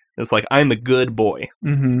identity. It's like I'm a good boy,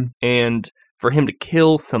 and for him to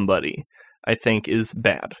kill somebody, I think is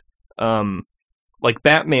bad. Like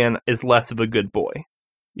Batman is less of a good boy,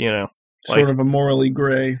 you know. Like, sort of a morally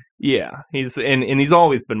gray. Yeah, he's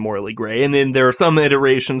always been morally gray. And then there are some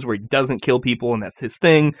iterations where he doesn't kill people, and that's his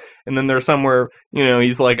thing. And then there's some where, you know,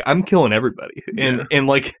 he's like, I'm killing everybody. And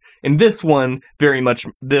like in this one, very much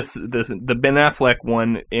the Ben Affleck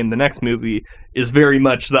one in the next movie is very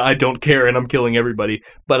much the I don't care and I'm killing everybody.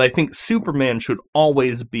 But I think Superman should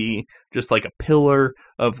always be just like a pillar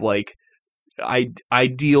of like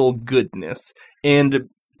ideal goodness.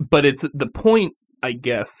 But it's the point, I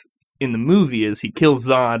guess, in the movie is he kills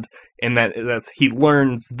Zod, and that's he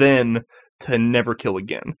learns then to never kill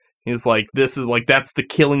again. He's like, this is like that's the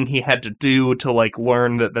killing he had to do to like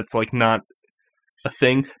learn that that's like not a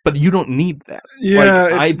thing. But you don't need that. Yeah,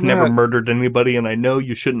 like I've never murdered anybody, and I know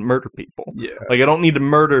you shouldn't murder people. Yeah, like I don't need to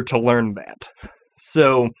murder to learn that.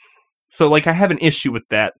 So like I have an issue with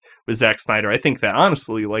that with Zack Snyder. I think that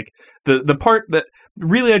honestly, like the part that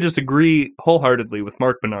really I just agree wholeheartedly with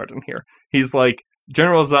Mark Bernardin here. He's like,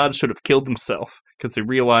 General Zod should have killed himself because he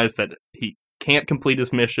realized that he can't complete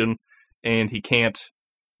his mission, and he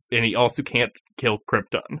also can't kill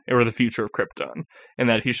Krypton or the future of Krypton, and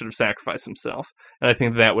that he should have sacrificed himself. And I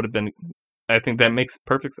think that makes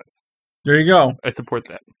perfect sense. There you go. I support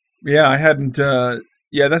that. Yeah, I hadn't.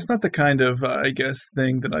 Yeah, that's not the kind of I guess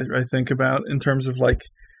thing that I think about in terms of like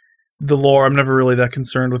the lore. I'm never really that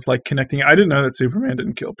concerned with like connecting. I didn't know that Superman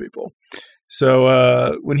didn't kill people.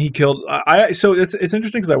 So when he killed, so it's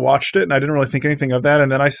interesting because I watched it and I didn't really think anything of that,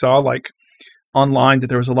 and then I saw like online that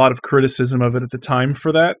there was a lot of criticism of it at the time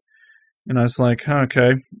for that, and I was like,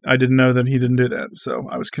 okay, I didn't know that he didn't do that, so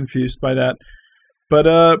I was confused by that.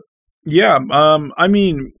 But yeah, I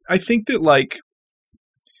mean, I think that like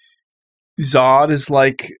Zod is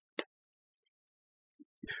like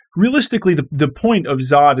realistically the point of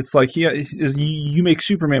Zod. It's like is you make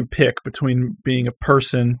Superman pick between being a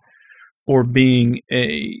person or being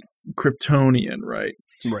a Kryptonian, right?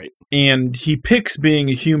 Right. And he picks being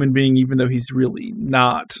a human being even though he's really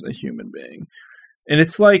not a human being. And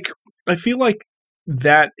it's like, I feel like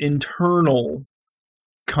that internal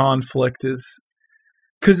conflict is...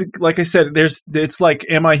 Because, like I said, it's like,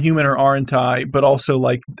 am I human or aren't I? But also,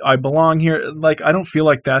 like, I belong here. Like, I don't feel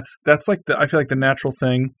like that's like I feel like the natural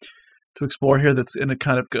thing to explore here and it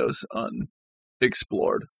kind of goes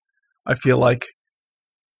unexplored. I feel like...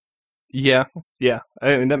 Yeah.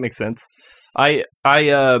 I mean, that makes sense. I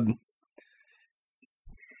didn't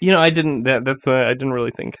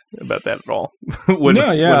really think about that at all when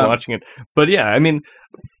watching it. But yeah, I mean,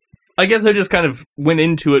 I guess I just kind of went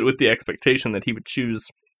into it with the expectation that he would choose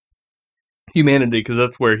humanity because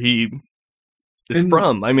that's where he is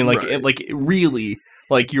from. I mean, like, right. Really,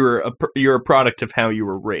 like you're a product of how you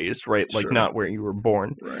were raised, right? Like, not where you were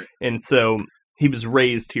born. Right. And so he was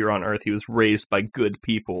raised here on Earth. He was raised by good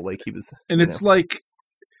people. Like he was, and it's like,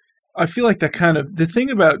 I feel like that kind of the thing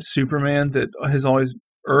about Superman that has always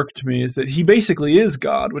irked me is that he basically is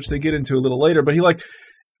God, which they get into a little later. But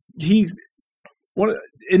he's one.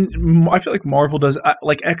 And I feel like Marvel does,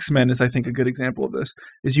 like X-Men is, I think, a good example of this.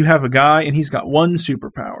 Is you have a guy and he's got one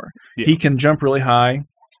superpower. Yeah. He can jump really high,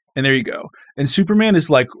 and there you go. And Superman is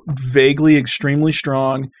like vaguely extremely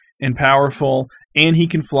strong and powerful, and he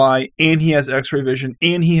can fly, and he has X-ray vision,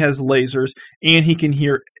 and he has lasers, and he can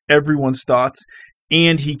hear everyone's thoughts,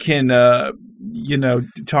 and he can,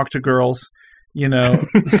 talk to girls. You know,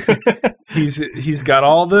 he's got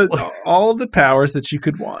all the powers that you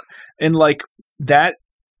could want, and like that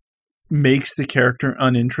makes the character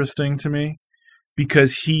uninteresting to me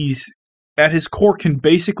because he's at his core can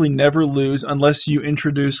basically never lose unless you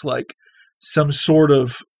introduce like some sort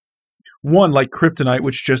of one like kryptonite,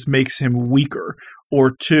 which just makes him weaker,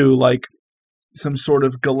 or two like some sort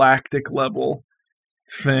of galactic level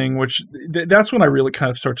thing, which that's when I really kind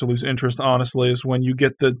of start to lose interest, honestly, is when you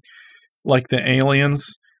get the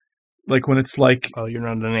aliens, like when it's like... Oh, you're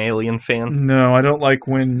not an Alien fan? No, I don't like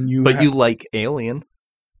when you... But you like Alien?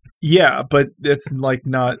 Yeah, but it's like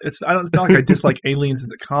not... It's not like I dislike aliens as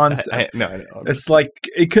a concept. No, I know. It's like...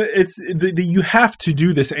 you have to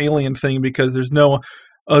do this alien thing because there's no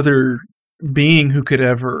other being who could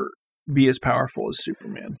ever be as powerful as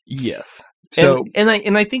Superman. Yes. So... And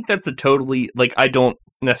I think that's a totally... Like, I don't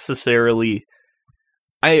necessarily...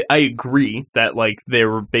 I agree that, like, they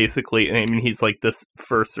were basically... I mean, he's, like, this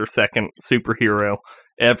first or second superhero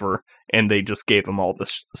ever. and they just gave him all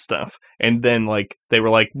this stuff. And then, like, they were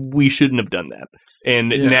like, we shouldn't have done that. And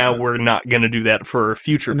now we're not going to do that for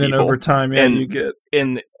future people. And then over time, you get...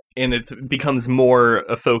 And it becomes more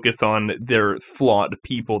a focus on their flawed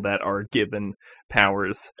people that are given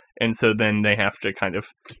powers. And so then they have to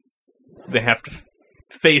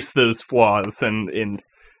face those flaws and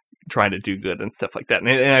try to do good and stuff like that.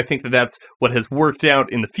 And I think that's what has worked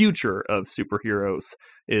out in the future of superheroes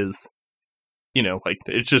is, you know, like,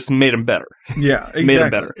 it's just made them better. Yeah, exactly. Made them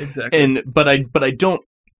better. Exactly. But I don't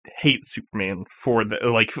hate Superman for the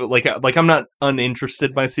like I'm not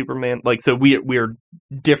uninterested by Superman. Like, so we are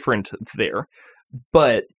different there.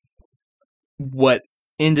 But what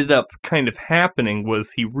ended up kind of happening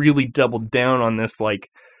was he really doubled down on this, like,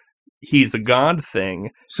 he's a god thing,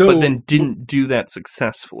 but then didn't do that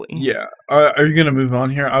successfully. Yeah. Are you going to move on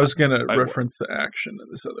here? I was going to reference the action of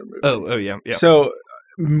this other movie. Oh, yeah. So,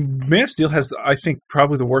 Man of Steel has, I think,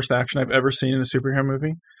 probably the worst action I've ever seen in a superhero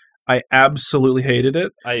movie. I absolutely hated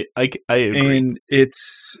it. I agree. And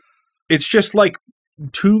it's just like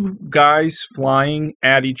two guys flying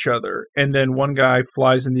at each other, and then one guy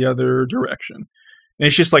flies in the other direction. And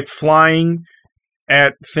it's just like flying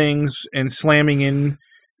at things and slamming in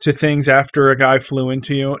to things after a guy flew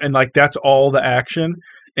into you, and like that's all the action,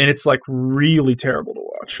 and it's like really terrible to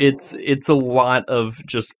watch. It's a lot of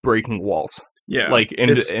just breaking walls. Yeah, like and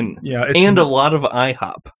a lot of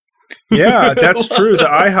IHOP. Yeah, that's true. The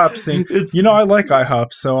IHOP scene. I like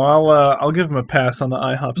IHOP, so I'll give him a pass on the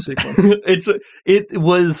IHOP sequence. It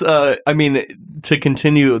was I mean, to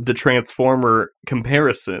continue the Transformer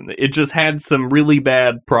comparison, it just had some really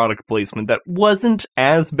bad product placement that wasn't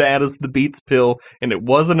as bad as the Beats pill, and it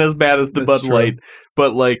wasn't as bad as the Bud Light.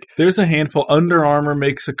 But like, there's a handful. Under Armour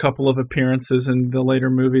makes a couple of appearances in the later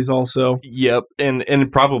movies, also. Yep, and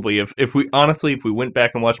probably if we went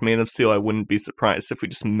back and watched Man of Steel, I wouldn't be surprised if we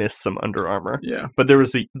just missed some Under Armour. Yeah, but there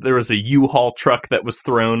was a U-Haul truck that was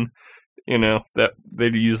thrown, that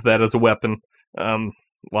they'd use that as a weapon.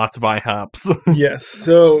 Lots of IHOPs. Yes,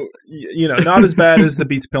 so not as bad as the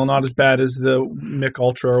Beats pill, not as bad as the Mick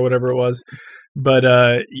Ultra or whatever it was. But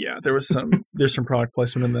there's some product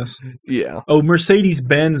placement in this. Yeah. Oh,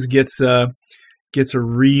 Mercedes-Benz gets a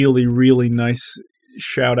really, really nice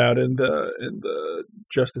shout out in the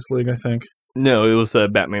Justice League, I think. No, it was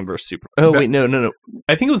Batman vs Super. Oh wait, no.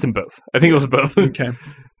 I think it was in both. Okay.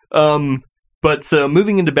 But so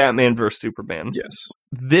moving into Batman vs Superman. Yes.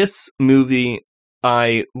 This movie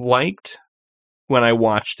I liked when I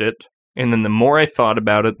watched it. And then the more I thought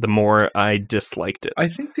about it, the more I disliked it. I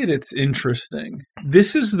think that it's interesting.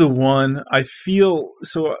 This is the one I feel...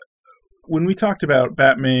 So when we talked about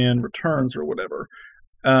Batman Returns or whatever,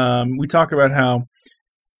 we talk about how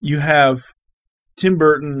you have Tim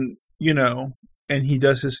Burton, and he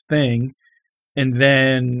does his thing. And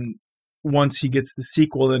then once he gets the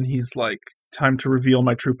sequel, then he's like, time to reveal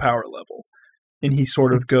my true power level. And he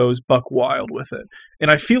sort of goes buck wild with it.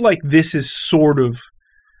 And I feel like this is sort of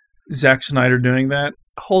Zack Snyder doing that.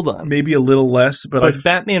 Hold on. Maybe a little less, but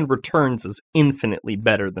Batman Returns is infinitely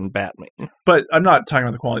better than Batman. But I'm not talking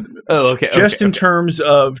about the quality of the movie. Oh, okay. Just in terms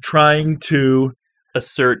of trying to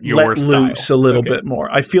assert your style. Let loose a little bit more.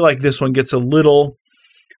 I feel like this one gets a little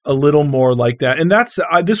more like that. And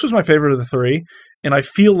this was my favorite of the three, and I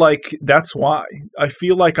feel like that's why. I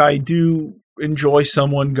feel like I do enjoy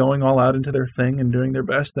someone going all out into their thing and doing their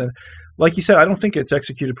best. And like you said, I don't think it's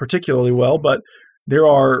executed particularly well, but there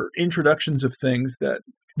are introductions of things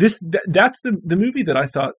that's the movie that I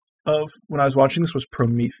thought of when I was watching this was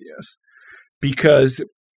Prometheus, because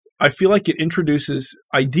I feel like it introduces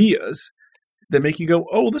ideas that make you go,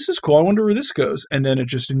 oh, this is cool. I wonder where this goes. And then it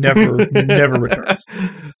just never returns.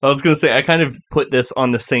 I was going to say, I kind of put this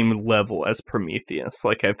on the same level as Prometheus.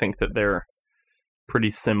 Like, I think that they're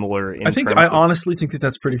pretty similar. I honestly think that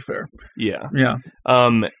that's pretty fair. Yeah. Yeah.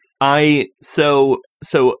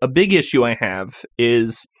 So a big issue I have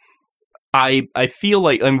is I feel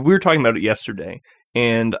like, we were talking about it yesterday,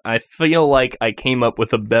 and I feel like I came up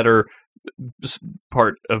with a better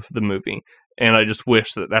part of the movie, and I just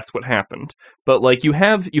wish that that's what happened. But like you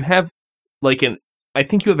have like I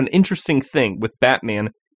think you have an interesting thing with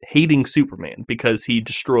Batman hating Superman because he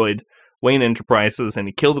destroyed Wayne Enterprises and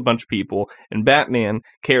he killed a bunch of people, and Batman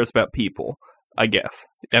cares about people. I guess.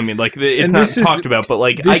 I mean, like, it's not talked about, but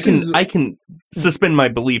like, I can suspend my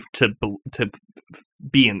belief to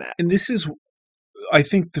be in that. And this is, I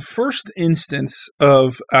think, the first instance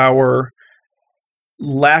of our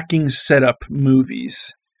lacking setup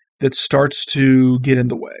movies that starts to get in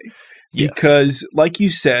the way. Yes. Because, like you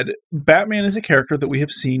said, Batman is a character that we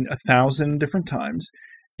have seen 1,000 different times,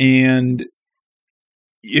 and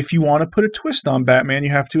if you want to put a twist on Batman,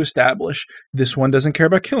 you have to establish this one doesn't care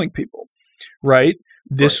about killing people, right?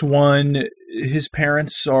 This one, his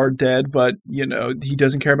parents are dead, but, you know, he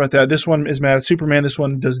doesn't care about that. This one is mad at Superman. This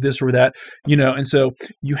one does this or that, you know. And so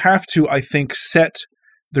you have to, I think, set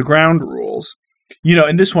the ground rules. You know,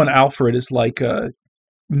 in this one, Alfred is like a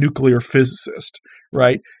nuclear physicist,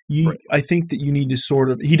 right? I think that you need to sort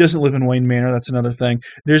of, he doesn't live in Wayne Manor. That's another thing.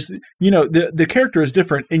 There's, you know, the character is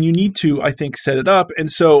different, and you need to, I think, set it up.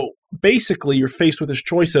 And so basically you're faced with this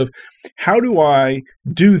choice of, how do I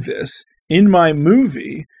do this in my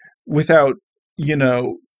movie without, you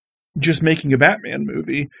know, just making a Batman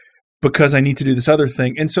movie, because I need to do this other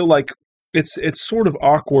thing. And so, like, it's sort of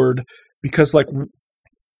awkward, because, like,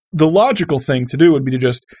 the logical thing to do would be to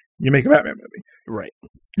just, you make a Batman movie. Right.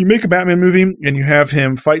 You make a Batman movie and you have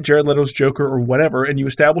him fight Jared Leto's Joker or whatever, and you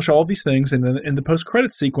establish all of these things, and then in the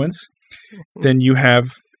post-credit sequence, then you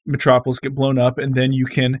have Metropolis get blown up, and then you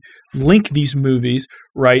can link these movies,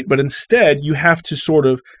 right? But instead, you have to sort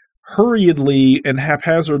of hurriedly and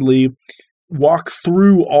haphazardly walk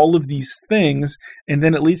through all of these things, and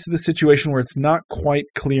then it leads to the situation where it's not quite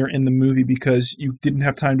clear in the movie because you didn't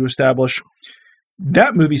have time to establish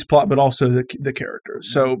that movie's plot, but also the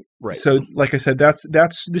characters. So, so like I said,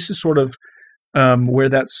 this is sort of where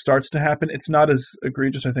that starts to happen. It's not as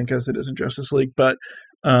egregious, I think, as it is in Justice League, but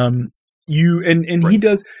he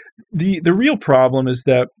does the real problem is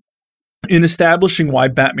that in establishing why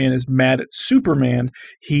Batman is mad at Superman,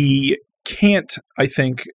 he can't, I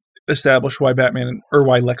think, establish why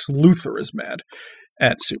why Lex Luthor is mad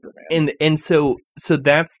at Superman. And so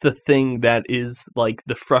that's the thing that is, like,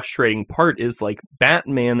 the frustrating part is, like,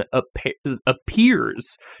 Batman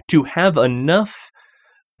appears to have enough,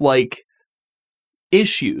 like,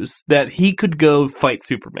 issues that he could go fight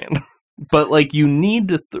Superman. But, like, you need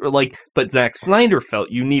to, but Zack Snyder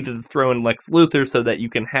felt you needed to throw in Lex Luthor so that you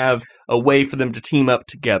can have a way for them to team up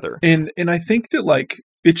together. And I think that, like,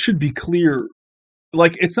 it should be clear,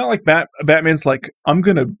 like, it's not like Batman's like, I'm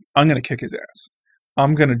gonna kick his ass.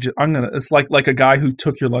 I'm gonna. It's like a guy who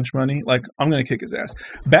took your lunch money. Like, I'm gonna kick his ass.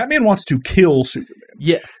 Batman wants to kill Superman.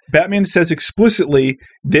 Yes. Batman says explicitly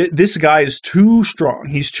that this guy is too strong.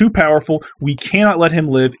 He's too powerful. We cannot let him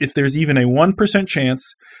live. If there's even a 1%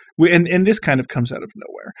 chance, and this kind of comes out of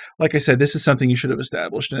nowhere. Like I said, this is something you should have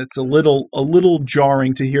established, and it's a little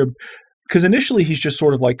jarring to hear, because initially he's just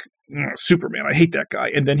sort of like, Superman, I hate that guy,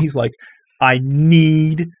 and then he's like, I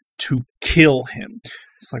need to kill him.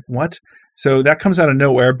 It's like, what? So that comes out of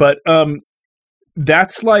nowhere, but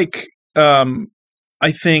that's like,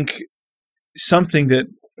 I think, something that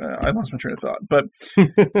I lost my train of thought. But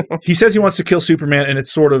he says he wants to kill Superman, and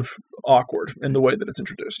it's sort of awkward in the way that it's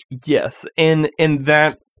introduced. Yes, and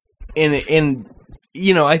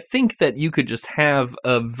you know, I think that you could just have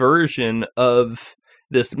a version of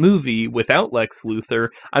this movie without Lex Luthor.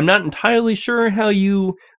 I'm not entirely sure how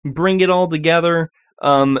you bring it all together.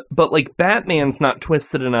 But, like, Batman's not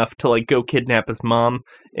twisted enough to, like, go kidnap his mom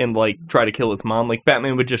and, like, try to kill his mom. Like,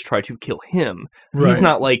 Batman would just try to kill him. Right. He's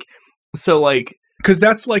not, like, so, like, because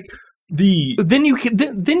that's, like, then you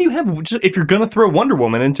have, if you're gonna throw Wonder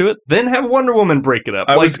Woman into it, then have Wonder Woman break it up.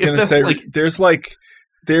 I was gonna say, like,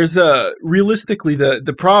 there's realistically,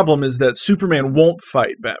 the problem is that Superman won't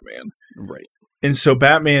fight Batman. Right. And so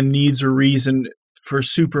Batman needs a reason for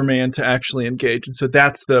Superman to actually engage. And so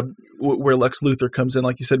that's where Lex Luthor comes in,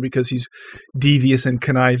 like you said, because he's devious and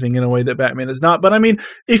conniving in a way that Batman is not. But I mean,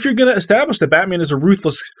 if you're going to establish that Batman is a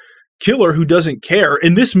ruthless killer who doesn't care,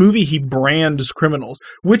 in this movie he brands criminals,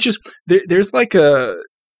 which is, there's like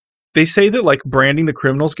they say that, like, branding the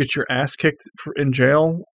criminals gets your ass kicked in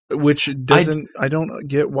jail, which doesn't, I don't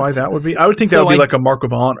get why that would be. I would think that would be like a mark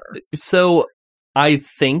of honor. So I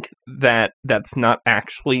think that that's not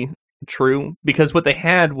actually true, because what they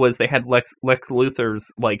had was Lex Luthor's,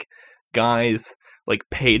 like, guys, like,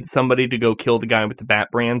 paid somebody to go kill the guy with the bat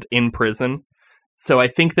brand in prison. So I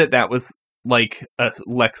think that was like a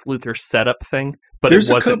Lex Luthor setup thing, but it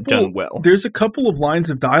wasn't done well. There's a couple of lines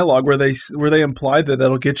of dialogue where they imply that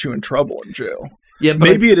that'll get you in trouble in jail. Yeah,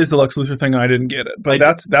 maybe it is the Lex Luthor thing. I didn't get it, but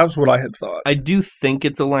that's what I had thought. I do think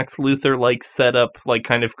it's a Lex Luthor, like, setup, like,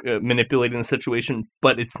 kind of manipulating the situation,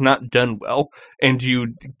 but it's not done well, and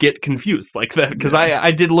you get confused like that, because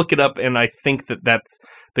I did look it up, and I think that's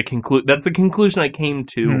the conclusion I came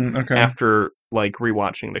to after, like,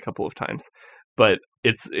 rewatching it a couple of times, but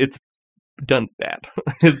it's done bad.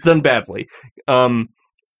 It's done badly.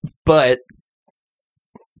 But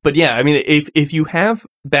yeah, I mean, if you have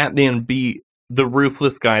Batman be the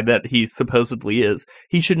ruthless guy that he supposedly is,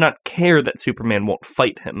 he should not care that Superman won't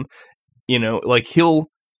fight him. You know, like, he'll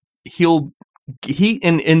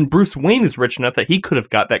and Bruce Wayne is rich enough that he could have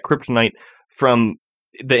got that kryptonite from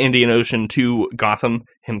the Indian Ocean to Gotham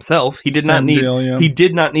himself. He did not need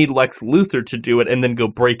Lex Luthor to do it and then go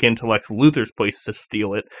break into Lex Luthor's place to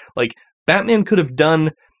steal it. Like, Batman could have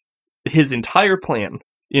done his entire plan,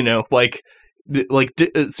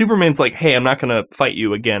 Superman's like, hey, I'm not going to fight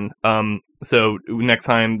you again. So next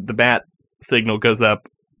time the bat signal goes up,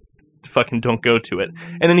 fucking don't go to it.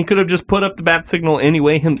 And then he could have just put up the bat signal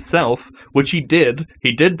anyway himself, which he did.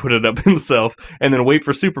 He did put it up himself, and then wait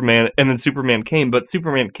for Superman, and then Superman came. But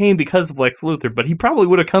Superman came because of Lex Luthor, but he probably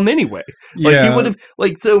would have come anyway. He would have,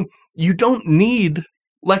 so you don't need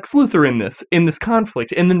Lex Luthor in this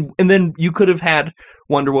conflict. And then you could have had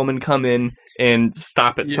Wonder Woman come in and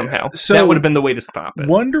stop it somehow. So that would have been the way to stop it.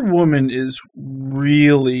 Wonder Woman is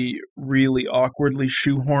really, really awkwardly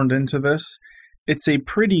shoehorned into this. It's a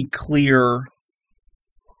pretty clear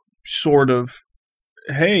sort of,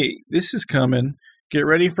 hey, this is coming. Get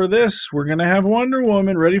ready for this. We're going to have Wonder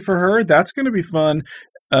Woman. Ready for her? That's going to be fun.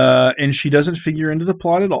 And she doesn't figure into the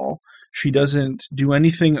plot at all. She doesn't do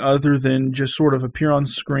anything other than just sort of appear on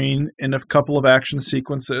screen in a couple of action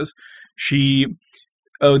sequences. The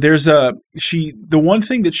one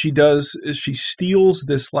thing that she does is she steals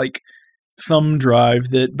this thumb drive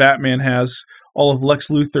that Batman has all of Lex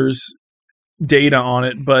Luthor's data on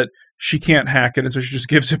it, but she can't hack it, and so she just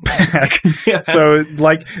gives it back. Yeah. So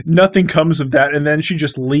nothing comes of that, and then she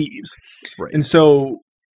just leaves. Right. And so,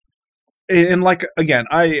 and again,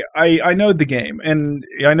 I know the game, and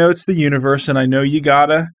I know it's the universe, and I know you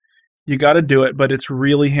gotta do it, but it's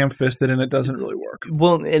really ham-fisted and it doesn't really work.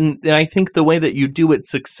 Well, and I think the way that you do it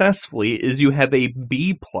successfully is you have a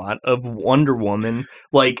B plot of Wonder Woman,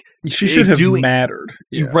 she should have mattered.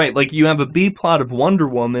 Yeah. Right, you have a B plot of Wonder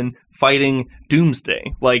Woman fighting Doomsday.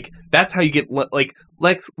 That's how you get,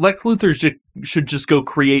 Lex Luthor should just go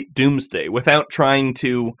create Doomsday without trying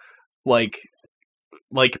to,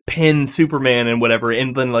 pin Superman and whatever,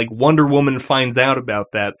 and then Wonder Woman finds out about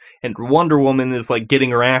that, and Wonder Woman is getting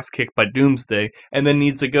her ass kicked by Doomsday, and then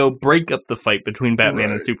needs to go break up the fight between Batman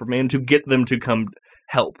and Superman to get them to come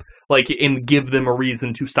help, and give them a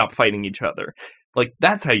reason to stop fighting each other.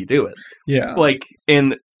 That's how you do it. Yeah.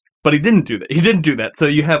 But he didn't do that. He didn't do that. So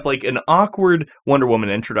you have an awkward Wonder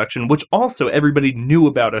Woman introduction, which also everybody knew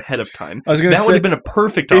about ahead of time. I was going to say, would have been a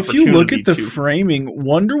perfect opportunity. If you look at the framing,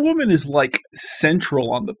 Wonder Woman is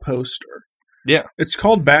central on the poster. Yeah. It's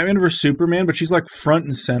called Batman vs Superman, but she's front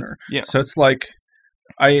and center. Yeah. So it's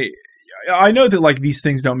I know that these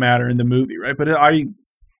things don't matter in the movie, right? But I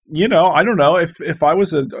don't know if I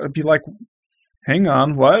was I'd be hang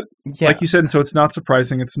on, what? Yeah. Like you said, so it's not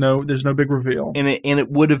surprising. There's no big reveal. And it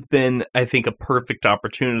would have been, I think, a perfect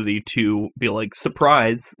opportunity to be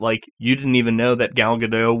surprise, you didn't even know that Gal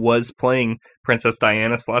Gadot was playing Princess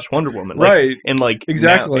Diana / Wonder Woman. Right. And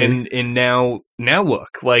exactly. Now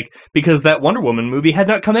look, because that Wonder Woman movie had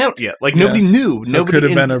not come out yet. Nobody knew. So nobody could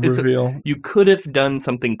have been a reveal. You could have done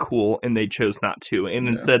something cool and they chose not to. And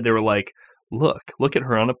instead they were look at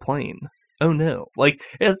her on a plane. Oh no!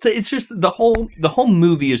 It's just the whole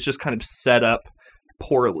movie is just kind of set up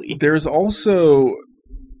poorly. There's also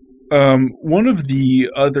one of the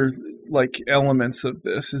other elements of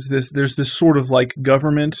this is there's this sort of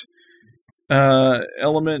government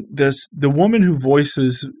element. There's the woman who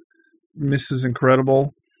voices Mrs.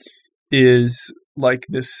 Incredible is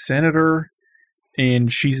this senator,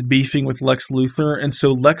 and she's beefing with Lex Luthor, and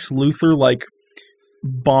so Lex Luthor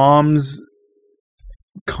bombs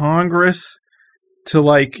Congress to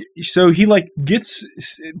so he gets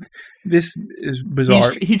this is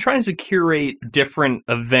bizarre. He tries to curate different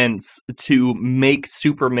events to make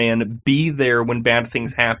Superman be there when bad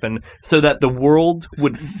things happen, so that the world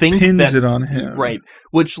would think pins it on him, right?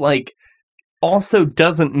 Which also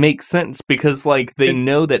doesn't make sense because they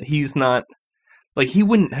know that he's not he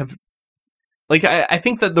wouldn't have. I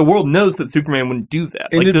think that the world knows that Superman wouldn't do that.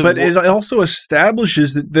 But it also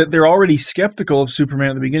establishes that they're already skeptical of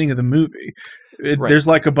Superman at the beginning of the movie. There's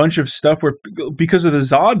a bunch of stuff where, because of the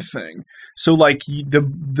Zod thing, so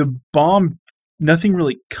the bomb, nothing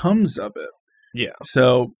really comes of it. Yeah.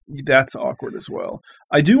 So that's awkward as well.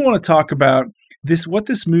 I do want to talk about what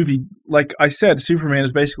this movie, like I said, Superman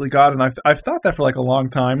is basically God, and I've thought that for a long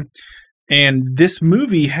time. And this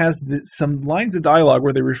movie has some lines of dialogue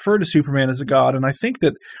where they refer to Superman as a god, and I think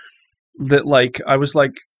that I was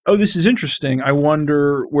oh, this is interesting. I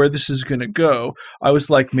wonder where this is going to go. I was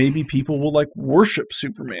maybe people will worship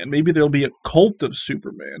Superman. Maybe there'll be a cult of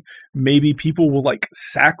Superman. Maybe people will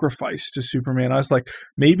sacrifice to Superman. I was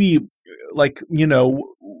maybe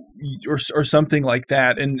or something like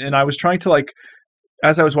that. And I was trying to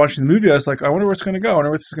as I was watching the movie, I was like, I wonder where it's going to go. I wonder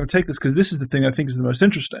where it's going to take this, because this is the thing I think is the most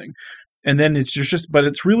interesting. And then but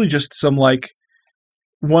it's really just some like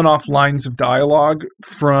one-off lines of dialogue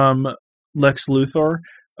from Lex Luthor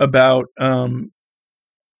about,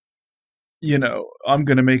 you know, I'm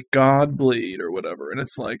going to make God bleed or whatever. And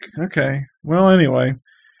it's like, okay, well, anyway.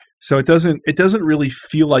 So it doesn't really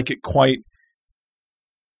feel like it quite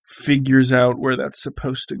figures out where that's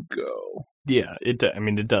supposed to go. Yeah, it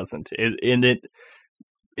doesn't.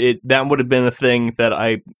 That would have been a thing that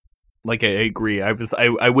I agree.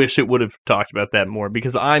 I wish it would have talked about that more,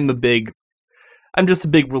 because I'm just a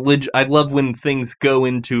big religion. I love when things go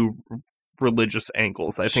into religious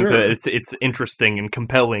angles. I think that it's interesting and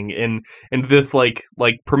compelling, and this like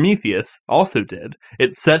Prometheus also did.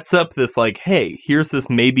 It sets up this like, hey, here's this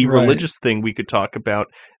maybe religious thing we could talk about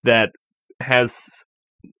that has,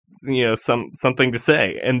 you know, something to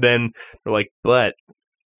say, and then they're like, but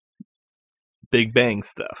Big Bang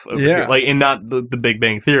stuff over here. Like, and not the Big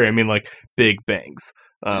Bang Theory. I mean, like, big bangs.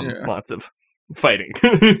 Lots of fighting.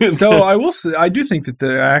 So I will say, I do think that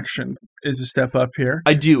the action is a step up here.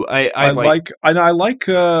 I do. I like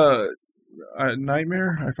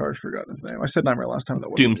Nightmare. I've already forgotten his name. I said Nightmare last time.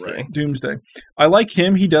 That wasn't Doomsday. Right. Doomsday. I like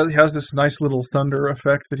him. He has this nice little thunder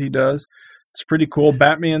effect that he does. It's pretty cool.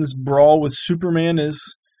 Batman's brawl with Superman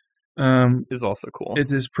is also cool. It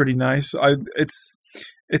is pretty nice.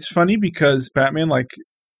 It's funny because Batman, like,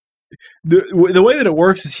 the way that it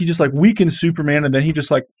works is he just like weakens Superman, and then he just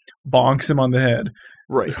like bonks him on the head.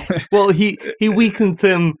 Right. Well, he weakens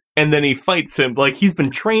him, and then he fights him. Like, he's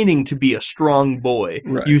been training to be a strong boy.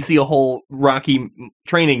 Right. You see a whole Rocky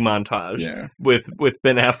training montage with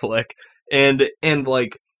Ben Affleck, and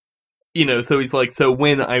like, you know, so he's like, so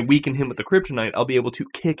when I weaken him with the kryptonite, I'll be able to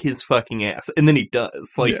kick his fucking ass. And then he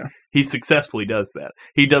does. Like, he successfully does that.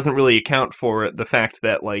 He doesn't really account for the fact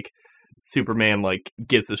that, like, Superman, like,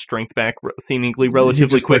 gets his strength back seemingly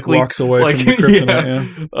relatively quickly. Like, walks away from the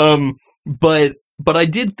kryptonite, But I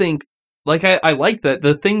did think, like, I like that.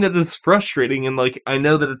 The thing that is frustrating, and, like, I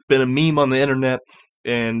know that it's been a meme on the internet,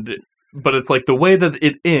 but it's, like, the way that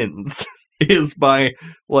it ends is by,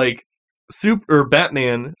 like,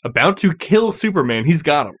 Batman about to kill Superman. He's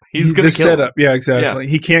got him. He's going to kill him. Yeah, exactly. Yeah.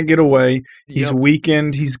 He can't get away. He's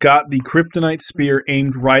weakened. He's got the kryptonite spear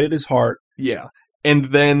aimed right at his heart. Yeah.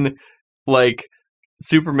 And then, like,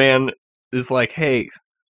 Superman is like, hey,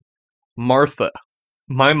 Martha.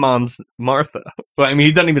 My mom's Martha. Well, I mean,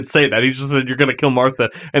 he doesn't even say that. He just said, you're going to kill Martha.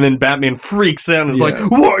 And then Batman freaks out and is like,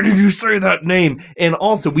 why did you say that name? And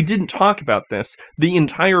also, we didn't talk about this. The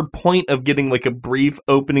entire point of getting, like, a brief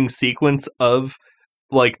opening sequence of,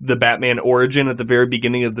 like, the Batman origin at the very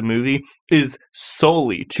beginning of the movie is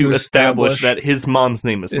solely to establish that his mom's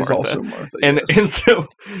name is Martha. Also Martha, and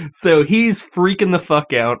so he's freaking the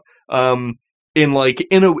fuck out. In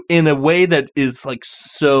a way that is like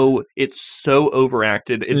it's so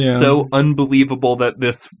overacted. It's so unbelievable that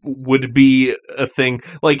this would be a thing.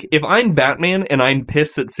 Like, if I'm Batman and I'm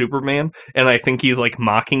pissed at Superman and I think he's like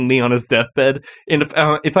mocking me on his deathbed, and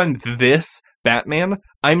if I'm this Batman,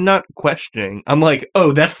 I'm not questioning. I'm like,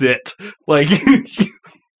 oh, that's it. Like,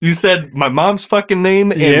 you said my mom's fucking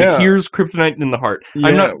name and here's kryptonite in the heart.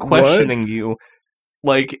 I'm not questioning you.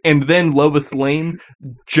 Like, and then Lois Lane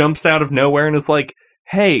jumps out of nowhere and is like,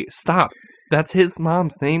 hey, stop. That's his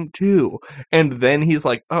mom's name, too. And then he's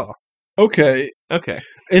like, oh. Okay.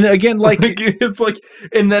 And again, like, it's like,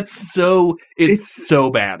 and that's so, it's so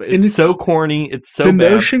bad. It's so corny. It's so bad. The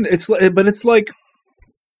notion, it's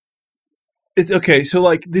okay. So,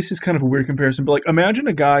 like, this is kind of a weird comparison, but, like, imagine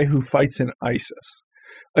a guy who fights in ISIS.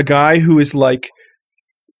 A guy who is, like,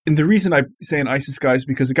 and the reason I say an ISIS guy is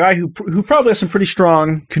because a guy who probably has some pretty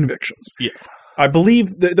strong convictions. Yes. I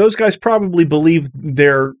believe those guys probably believe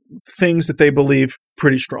their things that they believe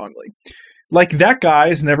pretty strongly. Like, that guy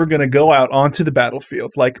is never going to go out onto the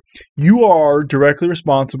battlefield. Like, you are directly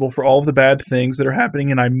responsible for all of the bad things that are happening,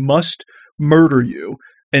 and I must murder you.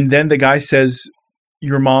 And then the guy says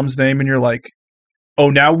your mom's name, and you're like, oh,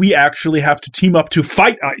 now we actually have to team up to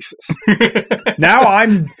fight ISIS. Now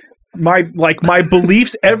my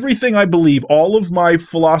beliefs, everything I believe, all of my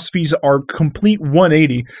philosophies are complete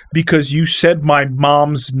 180 because you said my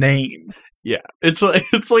mom's name. Yeah, it's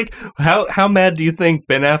like how mad do you think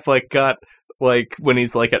Ben Affleck got, like, when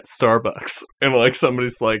he's like at Starbucks and like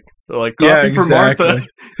somebody's like, they're like, coffee for Martha.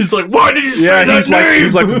 He's like, why did you say that name?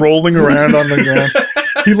 He's like rolling around on the ground.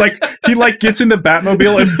 He gets in the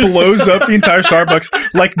Batmobile and blows up the entire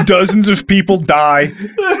Starbucks. Like, dozens of people die.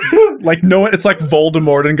 Like, no one. It's like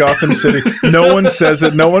Voldemort in Gotham City. No one says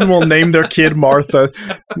it. No one will name their kid Martha.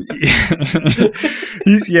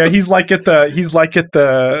 He's like at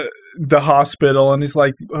the the hospital, and he's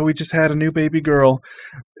like, "Oh, we just had a new baby girl."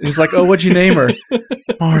 And he's like, "Oh, what'd you name her?"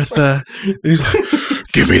 Martha. And he's like,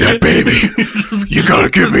 "Give me that baby! You gotta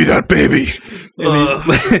give me that baby!"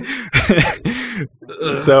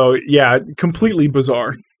 And so yeah, completely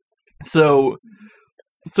bizarre. So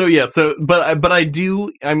yeah. But I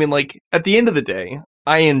do. I mean, like at the end of the day,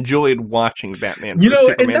 I enjoyed watching Batman.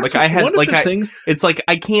 Superman. And that's one of the things. It's like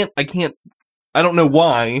I can't. I don't know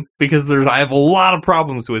why, because I have a lot of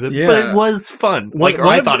problems with it, but it was fun.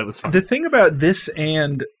 I thought it was fun. The thing about this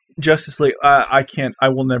and Justice League, I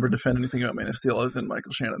will never defend anything about Man of Steel other than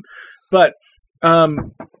Michael Shannon, but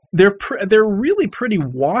they're really pretty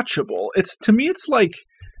watchable. To me, it's like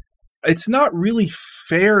it's not really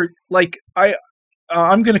fair. Like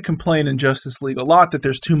I'm going to complain in Justice League a lot that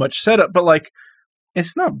there's too much setup, but like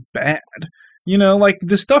it's not bad. Like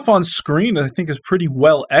the stuff on screen, I think is pretty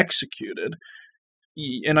well executed.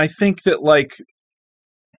 And I think that like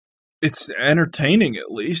it's entertaining, at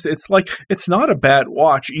least. It's like it's not a bad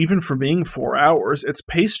watch, even for being 4 hours. It's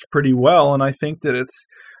paced pretty well, and I think that it's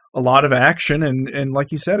a lot of action, and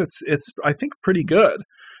like you said, it's I think pretty good.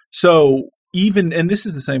 So and this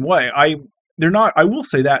is the same way. I will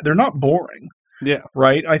say that they're not boring. Yeah.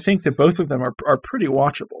 Right. I think that both of them are pretty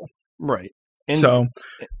watchable. Right. And so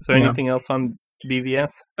anything else on BVS?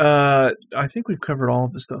 I think we've covered all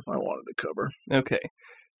of the stuff I wanted to cover. Okay.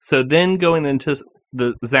 So then going into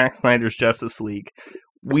the Zack Snyder's Justice League,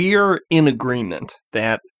 we're in agreement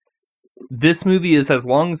that this movie is as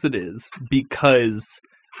long as it is because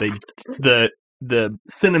the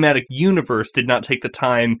cinematic universe did not take the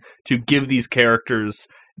time to give these characters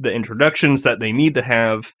the introductions that they need to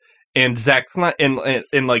have, and Zack Snyder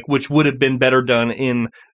and like which would have been better done in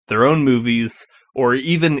their own movies, or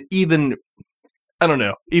even I don't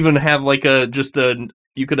know, even have like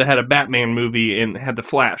you could have had a Batman movie and had the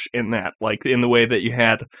Flash in that, like in the way that you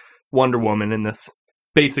had Wonder Woman in this,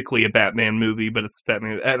 basically a Batman movie, but it's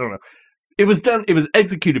Batman. I don't know. It was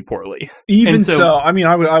executed poorly. Even so, I mean,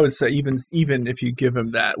 I would say even if you give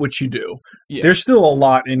him that, which you do, there's still a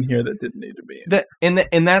lot in here that didn't need to be in.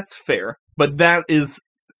 And that's fair, but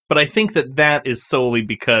I think that is solely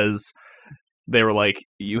because they were like,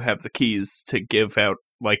 you have the keys to give out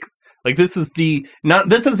like this is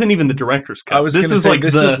this isn't even the director's cut. This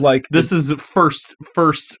is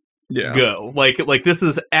first go. Like this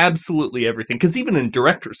is absolutely everything. Because even in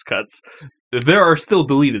director's cuts, there are still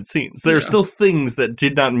deleted scenes. There are still things that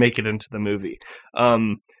did not make it into the movie.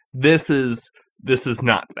 This is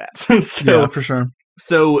not that. Yeah, for sure.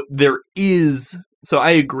 So so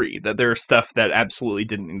I agree that there are stuff that absolutely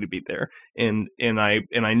didn't need to be there, and I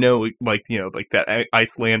know, like, like that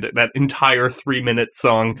Icelandic, that entire 3-minute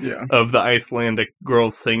song of the Icelandic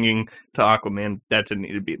girls singing to Aquaman, that didn't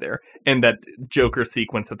need to be there, and that Joker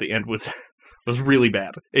sequence at the end was really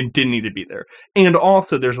bad and didn't need to be there. And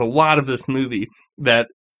also, there's a lot of this movie that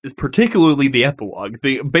is, particularly the epilogue,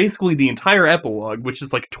 basically the entire epilogue, which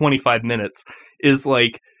is like 25 minutes, is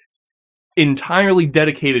like entirely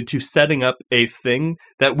dedicated to setting up a thing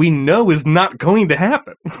that we know is not going to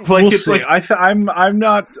happen. We'll see. I'm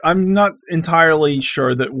not entirely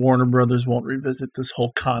sure that Warner Brothers won't revisit this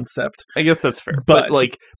whole concept. I guess that's fair, but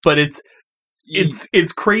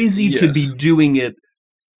it's crazy to be doing it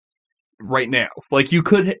right now. Like you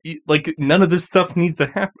could, like none of this stuff needs to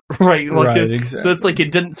happen, right? Like exactly. So it's like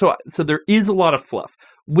it didn't. So there is a lot of fluff.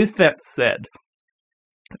 With that said,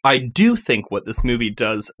 I do think what this movie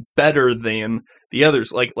does better than the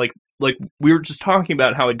others, like we were just talking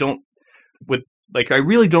about how I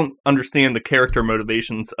really don't understand the character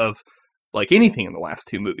motivations of like anything in the last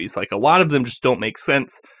two movies. Like a lot of them just don't make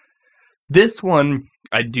sense. This one,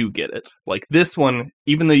 I do get it. Like this one,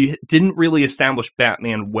 even though you didn't really establish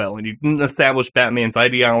Batman well, and you didn't establish Batman's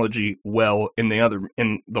ideology well in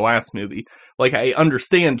the last movie, like I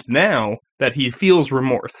understand now that he feels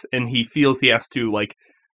remorse and he feels he has to like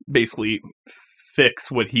basically fix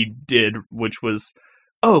what he did, which was,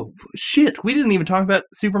 oh shit, we didn't even talk about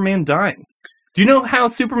Superman dying. Do you know how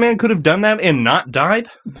Superman could have done that and not died?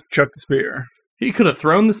 Chuck the spear. He could have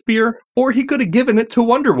thrown the spear, or he could have given it to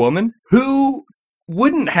Wonder Woman, who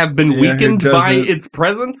wouldn't have been weakened by its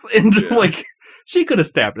presence, and like she could have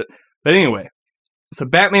stabbed it. But anyway, so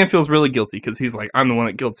Batman feels really guilty because he's like, I'm the one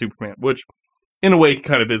that killed Superman, which in a way he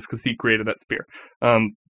kind of is because he created that spear.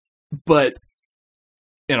 But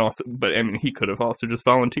I mean, he could have also just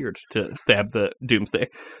volunteered to stab the Doomsday.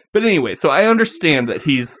 But anyway, so I understand that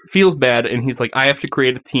he feels bad, and he's like, I have to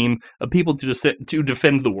create a team of people to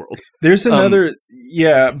defend the world. There's another,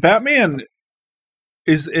 Batman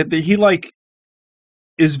is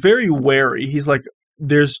very wary. He's like,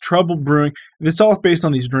 there's trouble brewing. And it's all based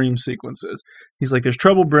on these dream sequences. He's like, there's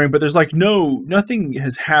trouble brewing, but there's like nothing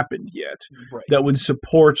has happened yet that would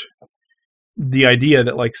support the idea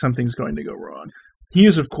that like something's going to go wrong. He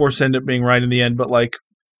is, of course, end up being right in the end, but like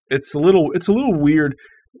it's a little weird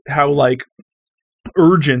how like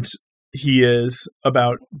urgent he is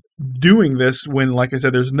about doing this when, like I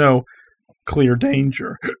said, there's no clear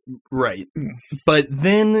danger. Right. But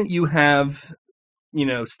then you have,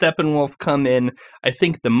 Steppenwolf come in. I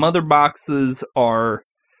think the mother boxes are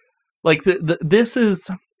like this is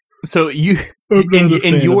so you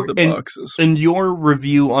in your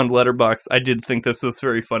review on Letterboxd, I did think this was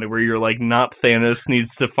very funny where you're like, not Thanos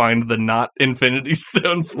needs to find the not Infinity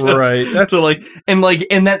Stone stuff. Right. That's so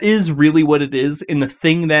and that is really what it is. And the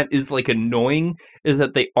thing that is like annoying is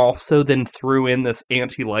that they also then threw in this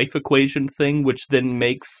anti-life equation thing, which then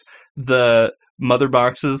makes the mother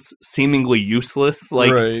boxes seemingly useless.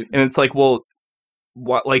 Like, right. And it's like, well,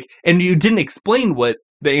 what? Like, and you didn't explain what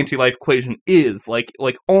the anti-life equation is. Like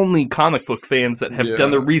only comic book fans that have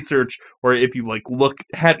done the research, or if you like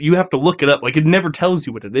you have to look it up. Like, it never tells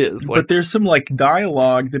you what it is. Like, but there's some like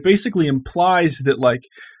dialogue that basically implies that like,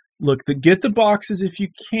 look, get the boxes if you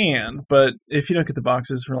can, but if you don't get the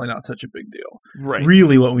boxes, it's really not such a big deal. Right.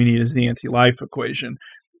 Really what we need is the anti-life equation.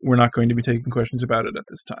 We're not going to be taking questions about it at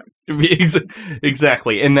this time.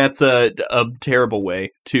 Exactly. And that's a terrible way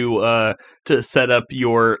to set up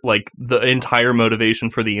your, like, the entire motivation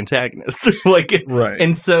for the antagonist. Like, right.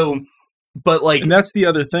 And so, but like... And that's the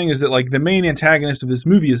other thing, is that, like, the main antagonist of this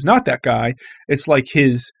movie is not that guy. It's like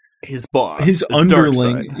his boss, his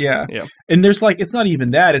underling. Yeah. And there's like, it's not even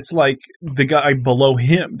that. It's like the guy below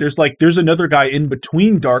him. There's another guy in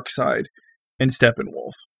between Darkseid and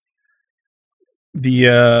Steppenwolf.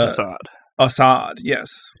 Assad,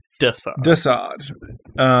 yes. Desaad.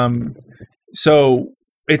 So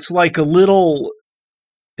it's like a little,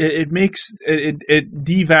 it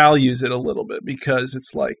devalues it a little bit, because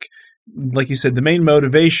it's like you said, the main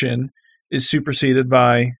motivation is superseded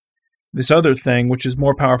by this other thing, which is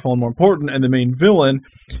more powerful and more important, and the main villain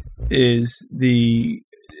is the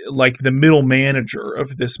middle manager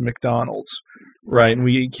of this McDonald's. Right, and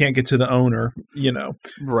we can't get to the owner,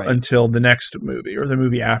 until the next movie or the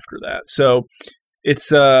movie after that. So it's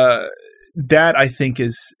that I think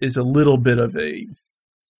is a little bit of a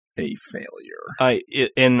failure.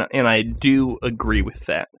 I do agree with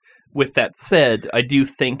that. With that said, I do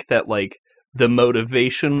think that like the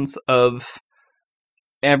motivations of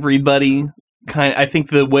everybody I think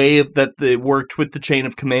the way that they worked with the chain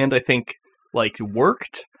of command, I think like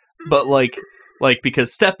worked, but like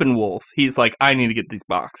because Steppenwolf, he's like, I need to get these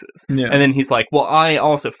boxes. Yeah. And then he's like, well, I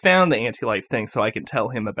also found the anti-life thing, so I can tell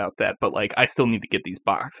him about that, but like, I still need to get these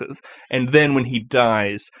boxes. And then when he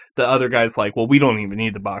dies, the other guy's like, well, we don't even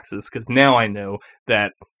need the boxes, because now I know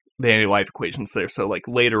that the anti-life equation's there. So like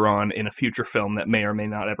later on in a future film that may or may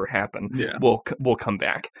not ever happen, we'll come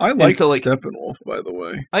back. I liked Steppenwolf, by the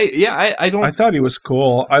way. I thought he was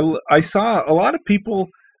cool. I saw a lot of people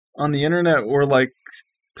on the internet were like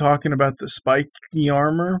talking about the spiky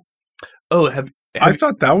armor. Oh, I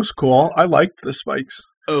thought that was cool. I liked the spikes.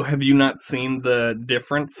 Oh, have you not seen the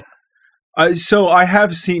difference? So I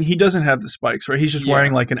have seen, he doesn't have the spikes, right? He's just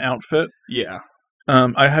wearing like an outfit. Yeah.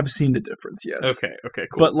 I have seen the difference, yes. Okay,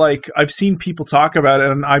 cool. But like, I've seen people talk about it,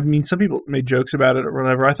 and I mean, some people made jokes about it or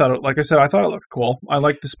whatever. I thought it looked cool. I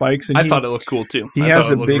liked the spikes, and I thought it looked cool too. He has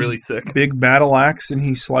a really sick, big battle axe, and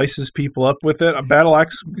he slices people up with it. A battle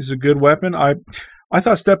axe is a good weapon. I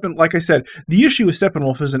thought like I said, the issue with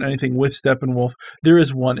Steppenwolf isn't anything with Steppenwolf. There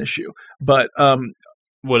is one issue, but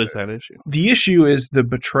what is that issue? The issue is the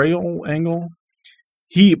betrayal angle.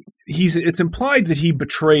 It's implied that he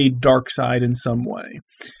betrayed Darkseid in some way,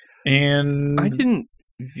 and I didn't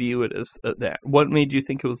view it as that. What made you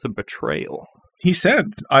think it was a betrayal? He said,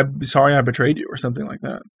 "I'm sorry, I betrayed you," or something like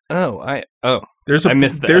that. I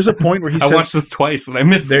missed that. There's a point where he says, I watched this twice and I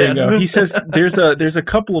missed that. There you go. He says there's a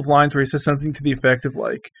couple of lines where he says something to the effect of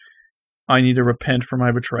like, "I need to repent for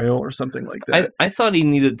my betrayal," or something like that. I thought he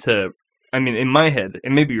needed to. I mean, in my head,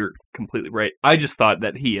 and maybe you're completely right, I just thought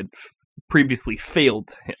that he had previously failed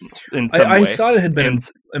him in some way. I thought it had been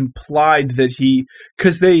implied that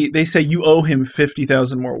because they say you owe him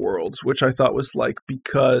 50,000 more worlds, which I thought was like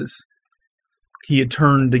because he had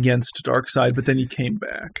turned against Darkseid, but then he came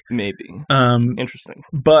back. Maybe. Interesting.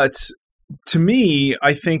 But to me,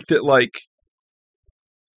 I think that like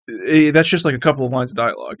that's just like a couple of lines of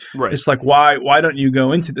dialogue. Right. It's like, why don't you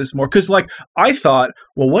go into this more? Because like I thought,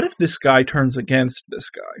 well, what if this guy turns against this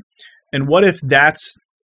guy, and what if that's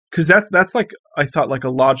because that's like I thought like a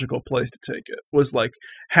logical place to take it was like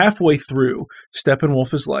halfway through,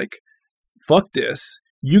 Steppenwolf is like, fuck this.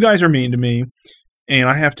 You guys are mean to me, and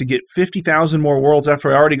I have to get 50,000 more worlds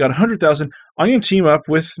after I already got 100,000. I'm going to team up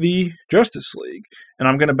with the Justice League, and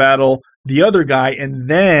I'm going to battle the other guy, and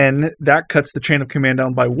then that cuts the chain of command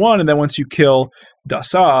down by 1, and then once you kill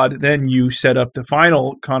Dassad, then you set up the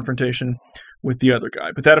final confrontation with the other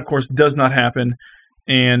guy. But that, of course, does not happen,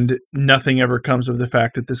 and nothing ever comes of the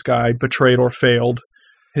fact that this guy betrayed or failed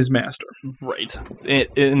his master. Right.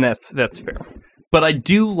 And that's fair. But I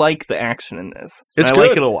do like the action in this. It's I good.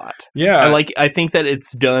 like it a lot. Yeah. I think that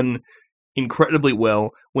it's done incredibly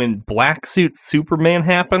well. When Black Suit Superman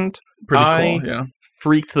happened, Pretty cool, yeah.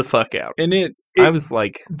 freaked the fuck out. And I was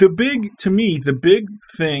like, the big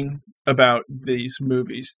thing about these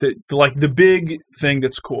movies, the big thing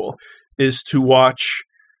that's cool is to watch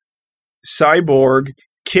Cyborg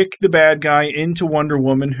kick the bad guy into Wonder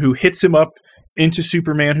Woman, who hits him up into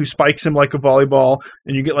Superman, who spikes him like a volleyball,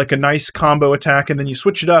 and you get like a nice combo attack, and then you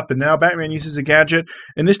switch it up, and now Batman uses a gadget,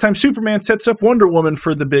 and this time Superman sets up Wonder Woman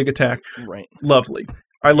for the big attack. Right. Lovely.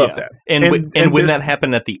 I love that. And when that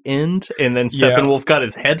happened at the end, and then Steppenwolf got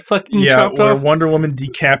his head fucking chopped off. Yeah, Wonder Woman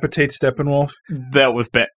decapitates Steppenwolf. That was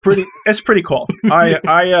bad. It's pretty cool.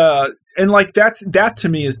 And like that to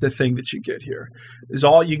me is the thing that you get here.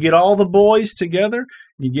 You get all the boys together,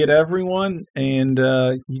 you get everyone, and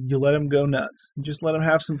you let them go nuts. You just let them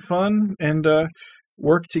have some fun and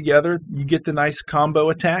work together. You get the nice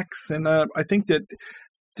combo attacks, and I think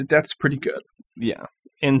that's pretty good. Yeah,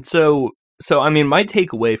 and so I mean, my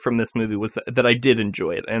takeaway from this movie was that I did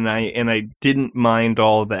enjoy it, and I didn't mind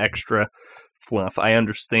all the extra fluff. I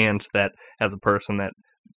understand that as a person that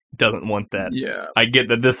doesn't want that. Yeah, I get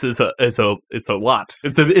that this is a lot.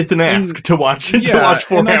 It's an ask to watch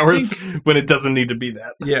 4 hours when it doesn't need to be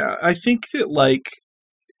that. Yeah, I think that like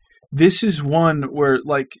this is one where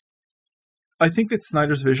like I think that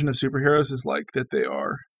Snyder's vision of superheroes is like that they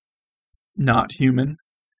are not human.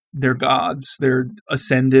 They're gods. They're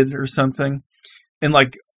ascended or something. And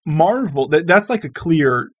like Marvel, that's like a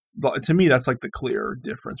clear, to me, that's like the clear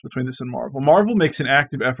difference between this and Marvel. Marvel makes an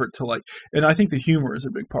active effort to like, and I think the humor is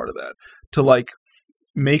a big part of that, to like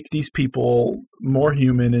make these people more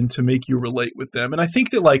human and to make you relate with them. And I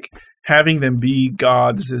think that like having them be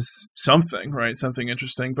gods is something, right? Something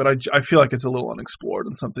interesting, but I feel like it's a little unexplored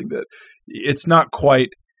and something that it's not quite,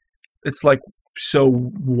 it's like, so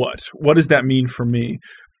what? What does that mean for me?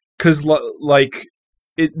 Because like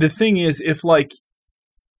the thing is, if like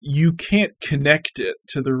you can't connect it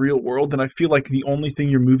to the real world, then I feel like the only thing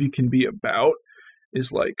your movie can be about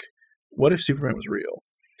is like, what if Superman was real?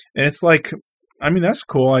 And it's like, I mean, that's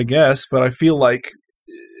cool, I guess, but I feel like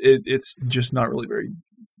it's just not really very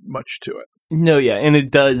much to it. No, yeah, and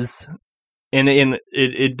it does, and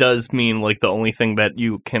it does mean like the only thing that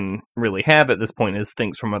you can really have at this point is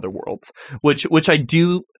things from other worlds, which I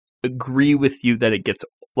do agree with you that it gets.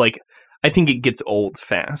 Like, I think it gets old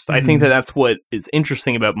fast. Mm-hmm. I think that's what is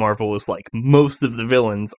interesting about Marvel is, like, most of the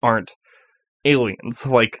villains aren't aliens.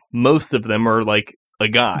 Like, most of them are, like, a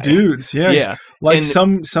guy. Dudes, yeah. Yeah. Like,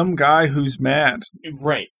 some guy who's mad.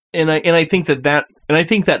 Right. And I think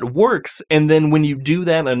that works, and then when you do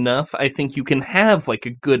that enough, I think you can have, like,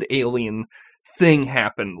 a good alien thing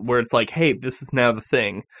happen, where it's like, hey, this is now the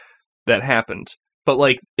thing that happened. But,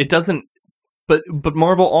 like, it doesn't... But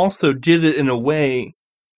Marvel also did it in a way...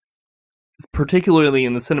 particularly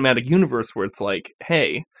in the cinematic universe where it's like,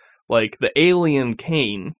 hey, like the alien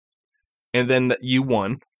came and then you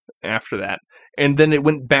won after that. And then it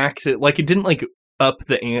went back to like, it didn't like up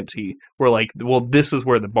the ante where like, well, this is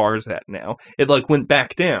where the bar's at now. It like went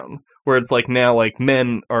back down where it's like now like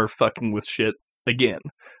men are fucking with shit again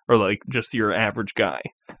or like just your average guy.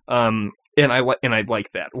 And I like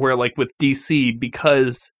that where like with DC,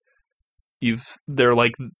 because they're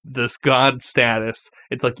like this god status.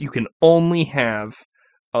 It's like you can only have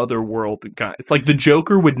otherworld guys. Like the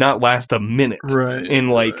Joker would not last a minute, right?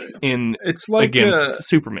 It's like against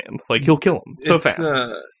Superman. Like he'll kill him so fast.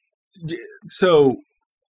 So,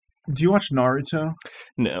 do you watch Naruto?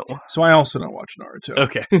 No. So I also don't watch Naruto.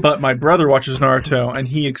 Okay, but my brother watches Naruto, and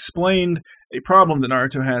he explained a problem that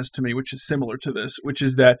Naruto has to me, which is similar to this, which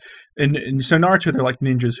is that so Naruto, they're like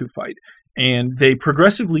ninjas who fight. And they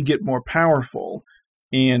progressively get more powerful,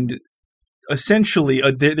 and essentially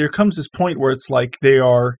there comes this point where it's like they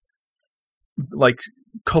are like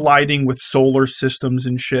colliding with solar systems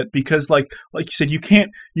and shit because like you said, you can't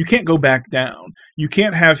go back down. You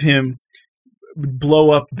can't have him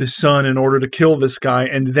blow up the sun in order to kill this guy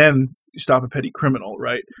and then stop a petty criminal,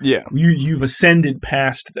 right? Yeah, you've ascended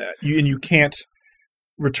past that, and you can't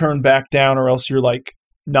return back down, or else you're like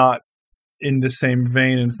not in the same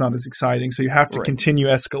vein and it's not as exciting, so you have to continue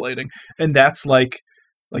escalating, and that's like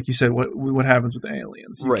like you said, what happens with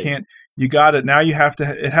aliens? You Right. can't. You got it. Now you have to.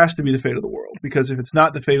 It has to be the fate of the world, because if it's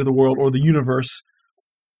not the fate of the world or the universe,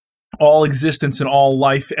 all existence and all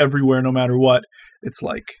life everywhere, no matter what, it's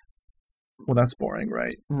like, well, that's boring,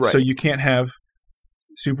 right? Right. So you can't have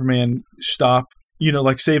Superman stop,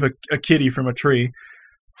 like save a kitty from a tree.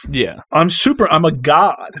 Yeah. I'm a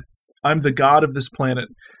god. I'm the god of this planet.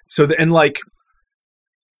 So like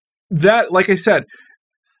I said,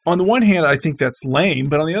 on the one hand, I think that's lame,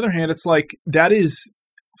 but on the other hand, it's like that is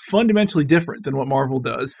fundamentally different than what Marvel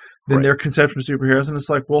does, than their conception of superheroes. And it's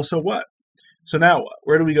like, well, so what? So now what?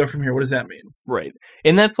 Where do we go from here? What does that mean? Right.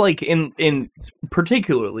 And that's like in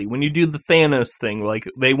particularly when you do the Thanos thing, like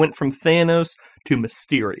they went from Thanos to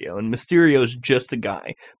Mysterio, and Mysterio's just a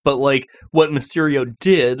guy. But like what Mysterio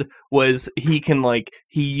did was he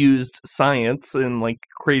used science and like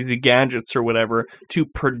crazy gadgets or whatever to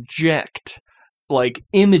project like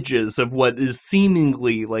images of what is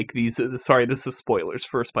seemingly like these, sorry, this is spoilers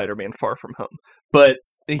for Spider-Man Far From Home, but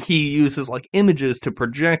he uses like images to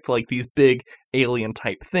project like these big alien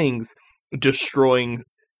type things destroying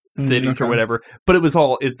cities or whatever, but it's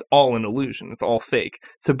all an illusion, it's all fake.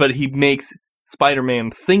 So but he makes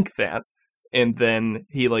Spider-Man think that, and then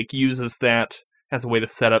he like uses that as a way to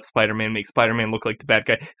set up Spider-Man, make Spider-Man look like the bad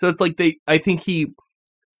guy. So it's like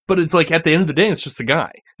but it's like at the end of the day, it's just a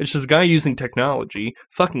guy. It's just a guy using technology,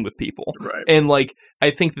 fucking with people. Right. And like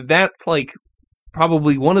I think that's like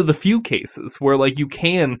probably one of the few cases where like you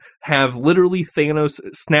can have literally Thanos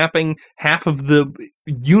snapping half of the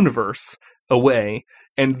universe away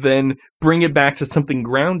and then bring it back to something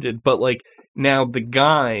grounded, but like now the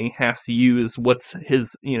guy has to use what's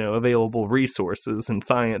his, available resources and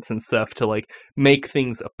science and stuff to like make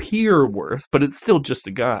things appear worse, but it's still just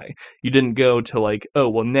a guy. You didn't go to like, oh,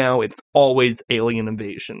 well now it's always alien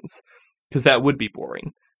invasions, because that would be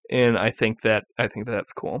boring. And I think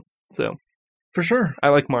that's cool. So for sure, I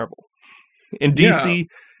like Marvel. And DC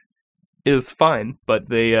is fine, but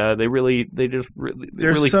they really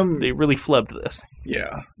flubbed this.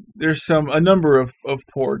 Yeah, there's a number of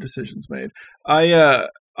poor decisions made. I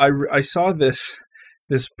saw this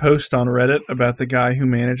post on Reddit about the guy who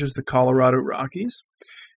manages the Colorado Rockies.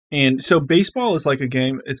 And so baseball is like a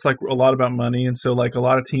game, it's like a lot about money, and so like a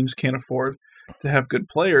lot of teams can't afford to have good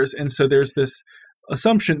players, and so there's this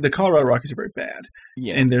assumption the Colorado Rockies are very bad.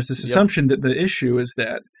 Yeah. And there's this assumption that the issue is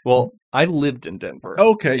that, well, I lived in Denver.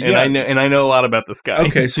 Okay, yeah. And I know a lot about this guy.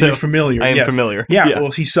 Okay, so you're familiar. I am familiar. Yeah,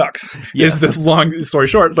 well, he sucks. Yes. Is the long story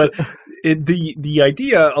short, but the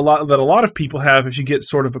idea that a lot of people have, if you get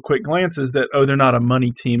sort of a quick glance, is that they're not a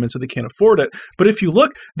money team and so they can't afford it. But if you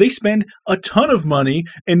look, they spend a ton of money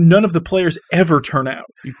and none of the players ever turn out.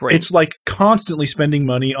 Right. It's like constantly spending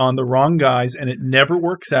money on the wrong guys and it never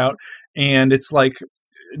works out. And it's like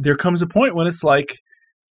there comes a point when it's like,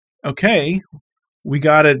 okay, we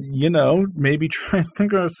got to, maybe try and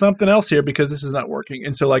think of something else here because this is not working.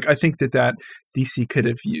 And so, like, I think that DC could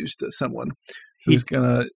have used someone who's going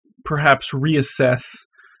to perhaps reassess.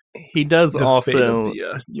 He does the also fate of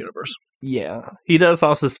the universe. Yeah, he does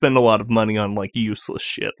also spend a lot of money on like useless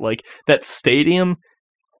shit, like that stadium.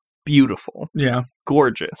 Beautiful, yeah,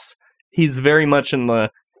 gorgeous. He's very much in the,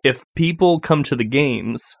 if people come to the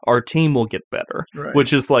games, our team will get better, right.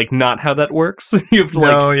 Which is like not how that works. You have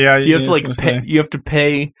to you have to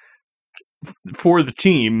pay for the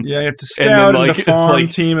team. Yeah, you have to scout and the farm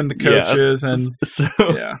team and the coaches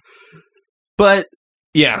yeah. But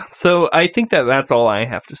yeah, so I think that's all I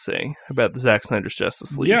have to say about the Zack Snyder's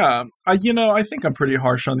Justice League. Yeah, I think I'm pretty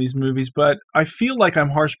harsh on these movies, but I feel like I'm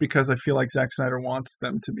harsh because I feel like Zack Snyder wants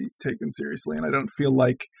them to be taken seriously, and I don't feel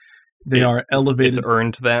like they are elevated. It's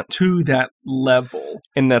earned that to that level,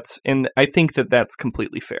 and I think that's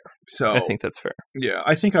completely fair. So I think that's fair. Yeah,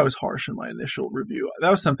 I think I was harsh in my initial review. That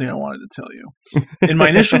was something I wanted to tell you. In my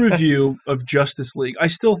initial review of Justice League, I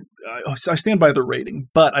stand by the rating,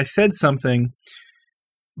 but I said something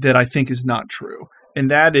that I think is not true, and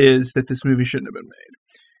that is that this movie shouldn't have been made.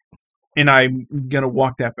 And I'm gonna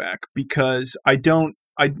walk that back because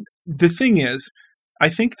the thing is, I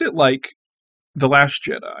think that like The Last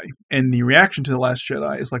Jedi and the reaction to The Last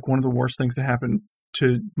Jedi is like one of the worst things to happen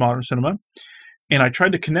to modern cinema. And I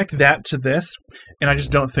tried to connect that to this, and I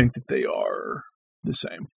just don't think that they are the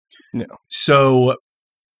same. No. So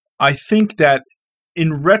I think that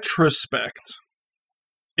in retrospect,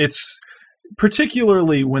 it's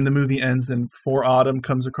particularly when the movie ends and For Autumn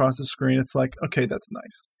comes across the screen, it's like, okay, that's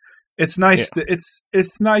nice. It's nice. Yeah.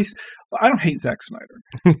 It's nice. I don't hate Zack Snyder,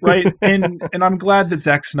 right? and I'm glad that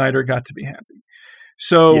Zack Snyder got to be happy.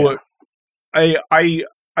 So yeah.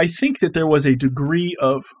 I think that there was a degree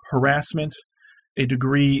of harassment, a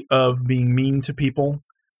degree of being mean to people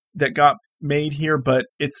that got made here, but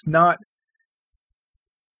it's not.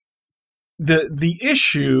 The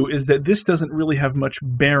issue is that this doesn't really have much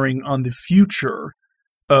bearing on the future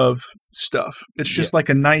of stuff. It's just like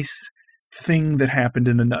a nice thing that happened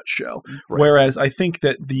in a nutshell. Right. Whereas I think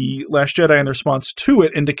that The Last Jedi and the response to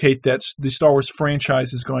it indicate that the Star Wars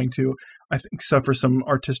franchise is going to, I think, suffer some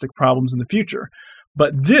artistic problems in the future.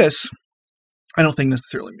 But this, I don't think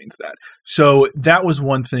necessarily means that. So that was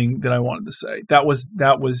one thing that I wanted to say. That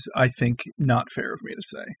was I think not fair of me to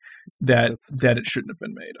say that it shouldn't have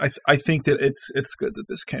been made. I think that it's good that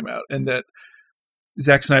this came out and that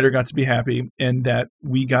Zack Snyder got to be happy and that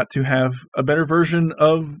we got to have a better version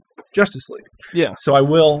of Justice League. Yeah. So I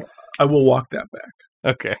will walk that back.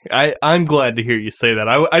 Okay. I'm glad to hear you say that.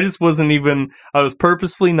 I just wasn't even, I was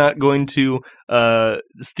purposefully not going to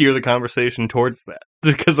steer the conversation towards that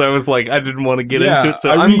because I was like, I didn't want to get into it. So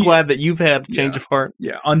I'm glad that you've had a change of heart.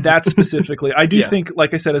 Yeah, on that specifically. I do think,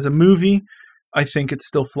 like I said, as a movie, I think it's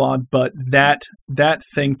still flawed, but that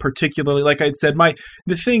thing particularly, like I said,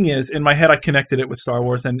 the thing is, in my head I connected it with Star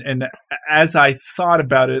Wars, and as I thought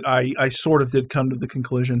about it, I sort of did come to the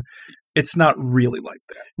conclusion it's not really like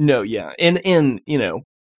that. No, yeah. And you know,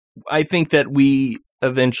 I think that we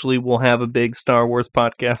eventually will have a big Star Wars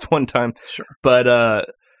podcast one time. Sure. But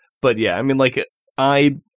yeah, I mean, like,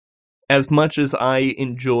 as much as I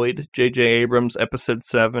enjoyed J.J. Abrams' Episode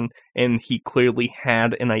 7, and he clearly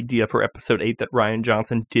had an idea for Episode 8 that Rian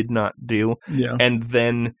Johnson did not do, and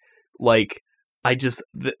then, like,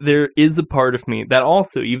 there is a part of me that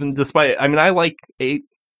also, even despite, I mean, I like 8,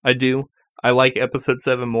 I do. I like Episode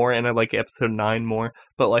 7 more, and I like Episode 9 more,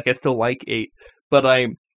 but, like, I still like 8, but I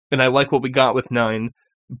like what we got with 9,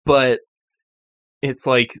 but it's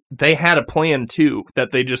like, they had a plan, too,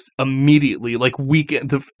 that they just immediately, like,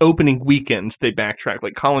 the opening weekend, they backtracked.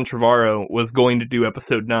 Like, Colin Trevorrow was going to do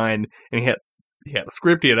Episode 9, and he had a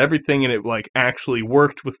script, he had everything, and it, like, actually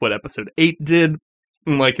worked with what Episode 8 did.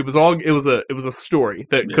 And, like, it was a story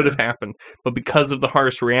that could have happened, but because of the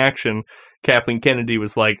harsh reaction, Kathleen Kennedy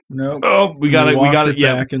was like, "Nope. Oh, we got it,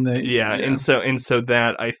 yeah, and so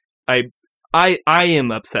that I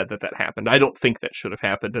am upset that happened. I don't think that should have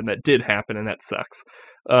happened, and that did happen, and that sucks.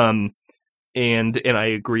 And I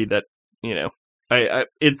agree that, you know,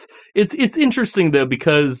 it's interesting though,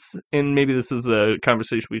 because, and maybe this is a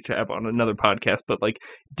conversation we should have on another podcast, but like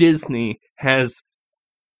Disney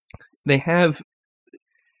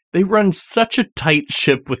they run such a tight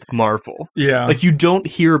ship with Marvel. Yeah. Like, you don't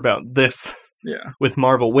hear about this with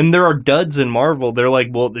Marvel. When there are duds in Marvel, they're like,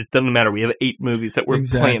 well, it doesn't matter. We have 8 movies that we're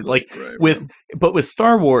playing. Like, but with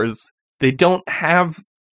Star Wars, they don't have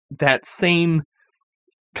that same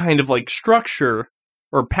kind of, like, structure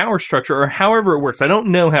or power structure or however it works. I don't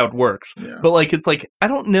know how it works. Yeah. But, like, it's like, I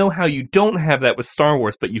don't know how you don't have that with Star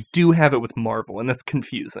Wars, but you do have it with Marvel, and that's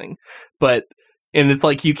confusing. And it's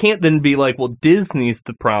like, you can't then be like, well, Disney's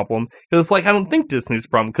the problem. Because it's like, I don't think Disney's the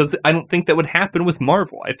problem, because I don't think that would happen with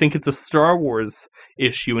Marvel. I think it's a Star Wars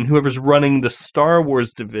issue, and whoever's running the Star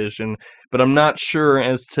Wars division, but I'm not sure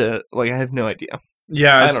as to, like, I have no idea.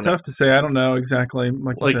 Yeah, it's tough to say. I don't know exactly,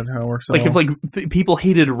 like you said, how it works. Like, if, like, people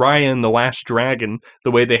hated Raya and the Last Dragon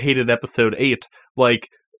the way they hated Episode 8, like,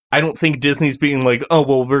 I don't think Disney's being like, oh,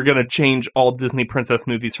 well, we're going to change all Disney princess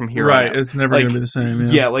movies from here on out. It's never going to be the same.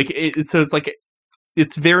 Yeah, like, so it's like,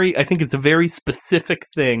 I think it's a very specific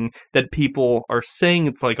thing that people are saying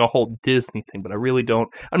it's like a whole Disney thing, but I really don't.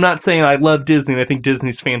 I'm not saying I love Disney and I think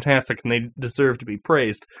Disney's fantastic and they deserve to be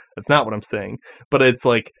praised. That's not what I'm saying. But it's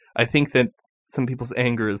like, I think that some people's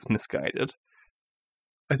anger is misguided.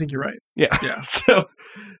 I think you're right. Yeah.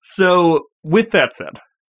 So with that said,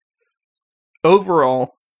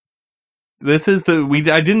 overall, this is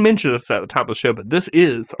I didn't mention this at the top of the show, but this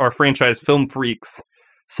is our Franchise Film Freaks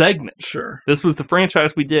segment. Sure. This was the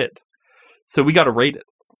franchise we did. So we got to rate it.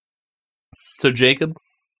 So Jacob,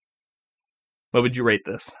 what would you rate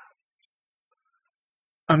this?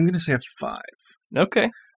 I'm going to say a 5. Okay.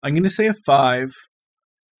 I'm going to say a 5.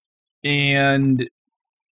 And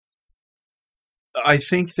I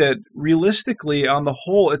think that realistically, on the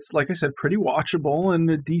whole, it's, like I said, pretty watchable and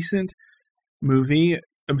a decent movie,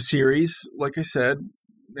 series, like I said.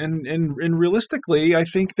 And realistically, I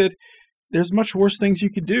think that there's much worse things you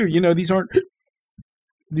could do. You know, these aren't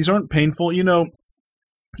painful. You know,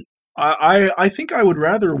 I think I would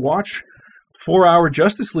rather watch 4-hour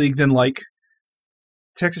Justice League than, like,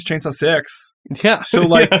 Texas Chainsaw 6. Yeah. So,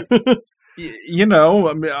 like, you know,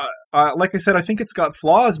 I mean, like I said, I think it's got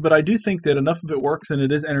flaws, but I do think that enough of it works and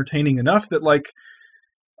it is entertaining enough that, like,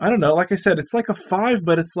 I don't know, like I said, it's like a 5,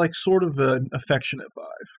 but it's like sort of an affectionate 5.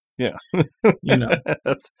 Yeah. You know.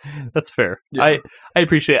 That's fair. Yeah. I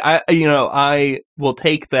appreciate it. I will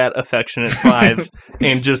take that affectionate 5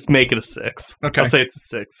 and just make it a 6. Okay. I'll say it's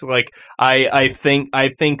a 6. Like I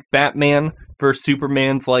think Batman versus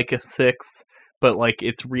Superman's like a 6, but like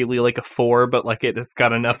it's really like a 4, but like it's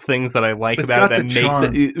got enough things that I like about it that makes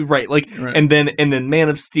charm. it right. Like Right. and then Man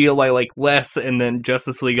of Steel I like less, and then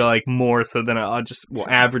Justice League I like more, so then I'll just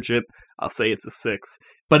average it. I'll say it's a 6.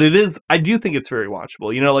 But I do think it's very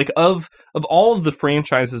watchable. You know, like of all of the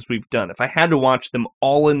franchises we've done, if I had to watch them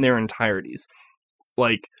all in their entirities,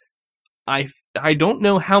 like I don't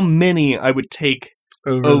know how many I would take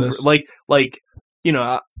over this. like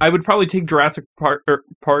I would probably take Jurassic Park.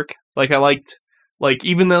 Like I liked, like,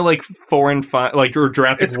 even though like 4 and 5, like, or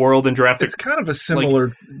Jurassic World and Jurassic, it's kind of a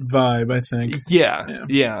similar vibe, I think.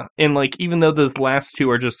 Yeah, and like even though those last 2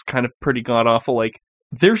 are just kind of pretty god awful, like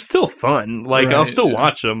they're still fun. Like I'll still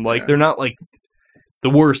watch them. Like they're not like the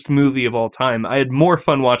worst movie of all time. I had more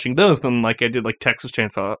fun watching those than like I did like Texas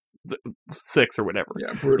Chainsaw 6 or whatever.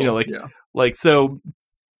 Yeah, brutal. You know, like so.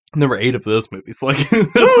 There were 8 of those movies. Like,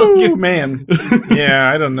 oh man,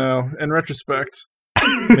 yeah, I don't know. In retrospect,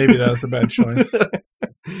 maybe that was a bad choice.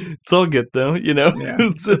 It's all good though, you know. Yeah,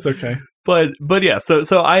 it's okay. But yeah,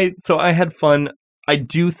 so I had fun. I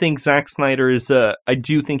do think Zack Snyder is I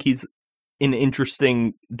do think he's an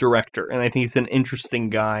interesting director, and I think he's an interesting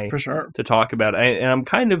guy for sure to talk about. And I'm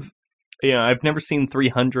kind of, I've never seen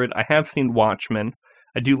 300. I have seen Watchmen.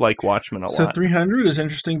 I do like Watchmen a lot. So 300 is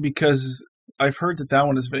interesting because I've heard that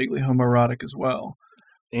one is vaguely homoerotic as well.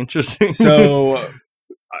 Interesting. So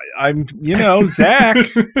I'm, Zach,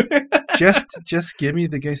 just give me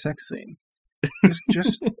the gay sex scene.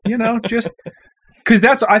 Just because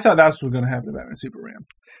I thought that's what's going to happen to Batman Superman.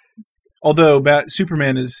 Although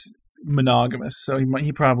Superman is monogamous, so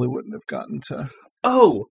he probably wouldn't have gotten to.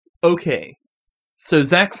 Oh, okay. So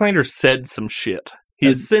Zack Snyder said some shit. He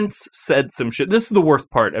has since said some shit. This is the worst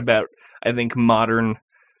part about, I think, modern.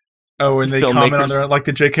 Oh, and they comment on their, like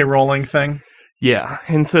the J.K. Rowling thing? Yeah.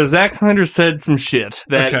 And so Zack Snyder said some shit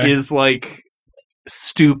that is, like,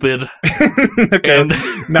 stupid. Okay.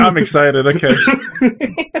 Now I'm excited. Okay.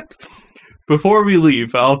 Before we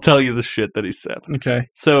leave, I'll tell you the shit that he said. Okay.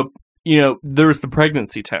 So, there was the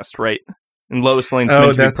pregnancy test, right? And Lois Lane's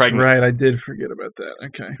meant to be pregnant. Right. I did forget about that.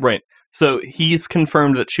 Okay. Right. So he's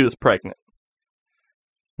confirmed that she was pregnant.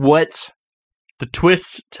 What the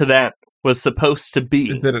twist to that was supposed to be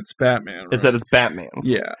is that it's Batman. Right? Is that it's Batman's.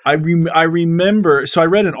 Yeah, I remember. So I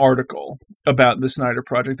read an article about the Snyder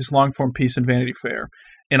Project, this long form piece in Vanity Fair,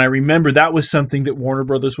 and I remember that was something that Warner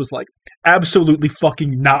Brothers was like, absolutely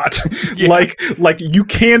fucking not. Yeah. like you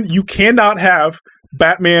cannot have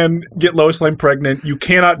Batman get Lois Lane pregnant. You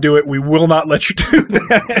cannot do it. We will not let you do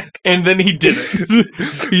that. And then he did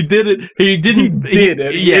it. He did it. He didn't. He did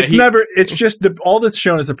it. Yeah. It's just all that's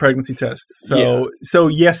shown is a pregnancy test. So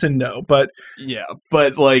yes and no. But yeah.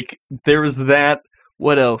 But like there was that.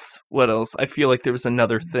 What else? I feel like there was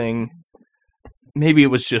another thing. Maybe it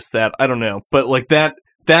was just that. I don't know. But like that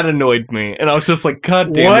annoyed me, and I was just like,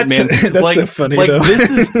 "God damn it, man!" That's so funny. Like this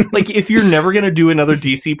is like if you're never gonna do another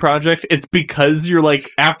DC project, it's because you're like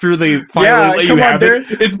after they finally let you have it.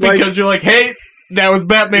 It's because you're like, "Hey, that was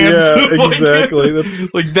Batman." Yeah, exactly.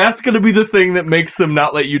 That's gonna be the thing that makes them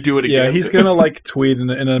not let you do it again. Yeah, he's gonna like tweet in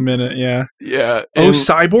a minute. Yeah. And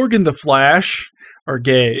Cyborg and the Flash are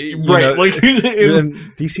gay, right? Like,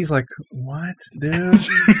 and DC's like, what, dude?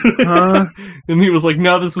 Huh? And he was like,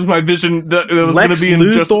 "No, this was my vision. That was going to be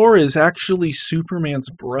Luthor is actually Superman's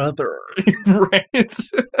brother, right?"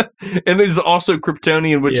 And he's also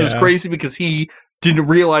Kryptonian, which is crazy because he didn't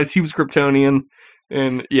realize he was Kryptonian.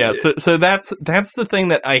 And so that's the thing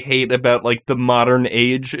that I hate about like the modern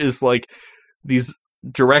age is like these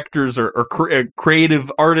directors or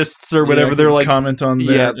creative artists or whatever, they're like comment on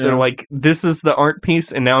that. They're like, this is the art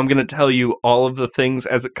piece and now I'm going to tell you all of the things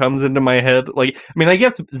as it comes into my head. Like, I mean, I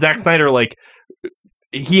guess Zack Snyder, like,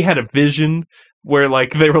 he had a vision where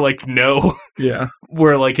like they were like, no,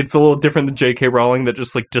 where like it's a little different than J.K. Rowling that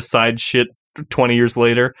just like decides shit 20 years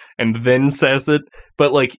later and then says it.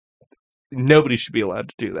 But like nobody should be allowed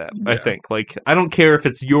to do that. I think, like, I don't care if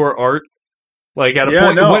it's your art. Like at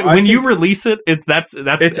a point when you release it, it's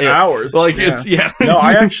ours. Like it's No,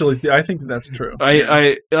 I think that's true.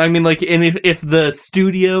 I mean, like, and if the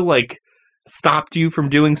studio like stopped you from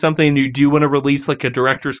doing something and you do want to release like a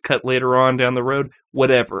director's cut later on down the road,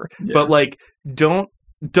 whatever. Yeah. But like don't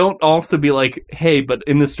also be like, hey, but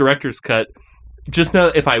in this director's cut, just know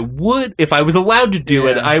if I was allowed to do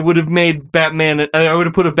it, I would have made Batman. I would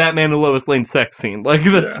have put a Batman and Lois Lane sex scene. Like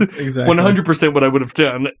that's 100% what I would have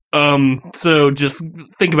done. So just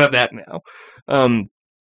think about that now.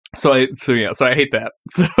 So I hate that.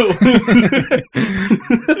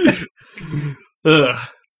 So,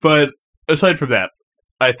 but aside from that,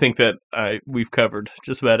 I think that we've covered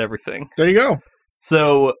just about everything. There you go.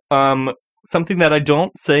 So, something that I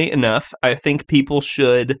don't say enough, I think people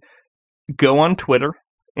should go on Twitter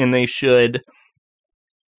and they should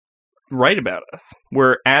write about us.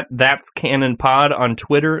 We're at That's Canon Pod on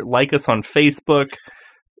Twitter. Like us on Facebook.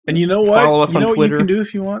 And you know what? Follow us on Twitter. What you can do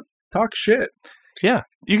if you want? Talk shit. Yeah.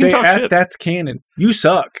 You can talk shit. That's Canon. You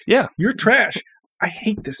suck. Yeah. You're trash. I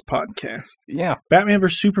hate this podcast. Yeah. Batman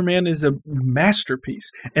vs. Superman is a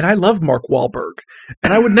masterpiece. And I love Mark Wahlberg.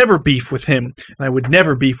 And I would never beef with him. And I would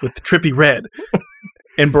never beef with Trippy Red.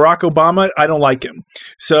 And Barack Obama, I don't like him.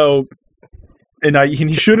 So, and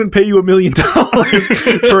he shouldn't pay you $1 million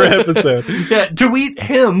per episode. Yeah, tweet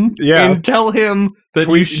him and tell him that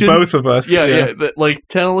tweet both of us. Yeah.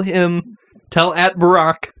 Tell at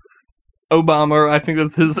Barack Obama, I think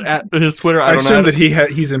that's his Twitter. I assume that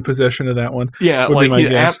he's in possession of that one. Yeah, like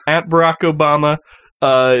at Barack Obama.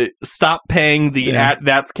 Stop paying the at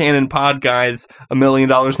That's Canon Pod guys $1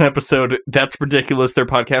 million an episode. That's ridiculous. Their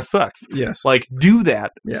podcast sucks. Yes, like do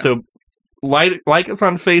that. Yeah. So like us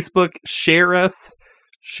on Facebook, share us,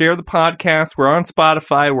 share the podcast. We're on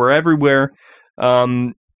Spotify. We're everywhere.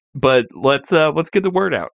 But let's get the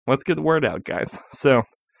word out. Let's get the word out, guys. So.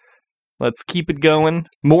 Let's keep it going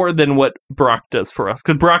more than what Brock does for us,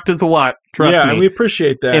 because Brock does a lot. Trust me. Yeah, and we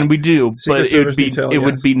appreciate that, and we do. But it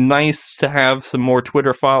would be nice to have some more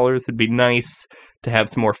Twitter followers. It'd be nice to have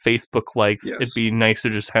some more Facebook likes. Yes. It'd be nice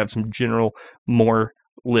to just have some general more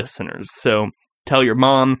listeners. So tell your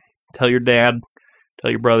mom, tell your dad,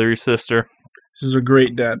 tell your brother, your sister. This is a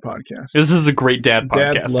great dad podcast. This is a great dad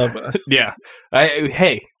podcast. Dads love us. Yeah.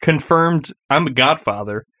 Hey, confirmed. I'm a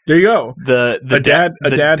godfather. There you go. The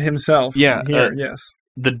dad himself. Yeah. Yes.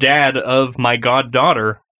 The dad of my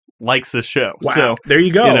goddaughter likes this show. Wow. So there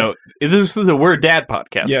you go. This is a We're Dad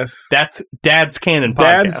podcast. Yes. That's Dad's Canon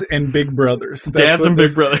podcast. Dads and Big Brothers. Dads and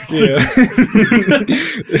Big Brothers. Yeah.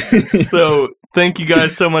 So thank you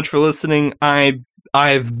guys so much for listening.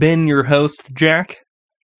 I've been your host, Jack.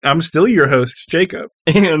 I'm still your host, Jacob.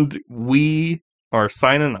 And we are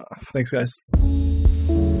signing off. Thanks, guys.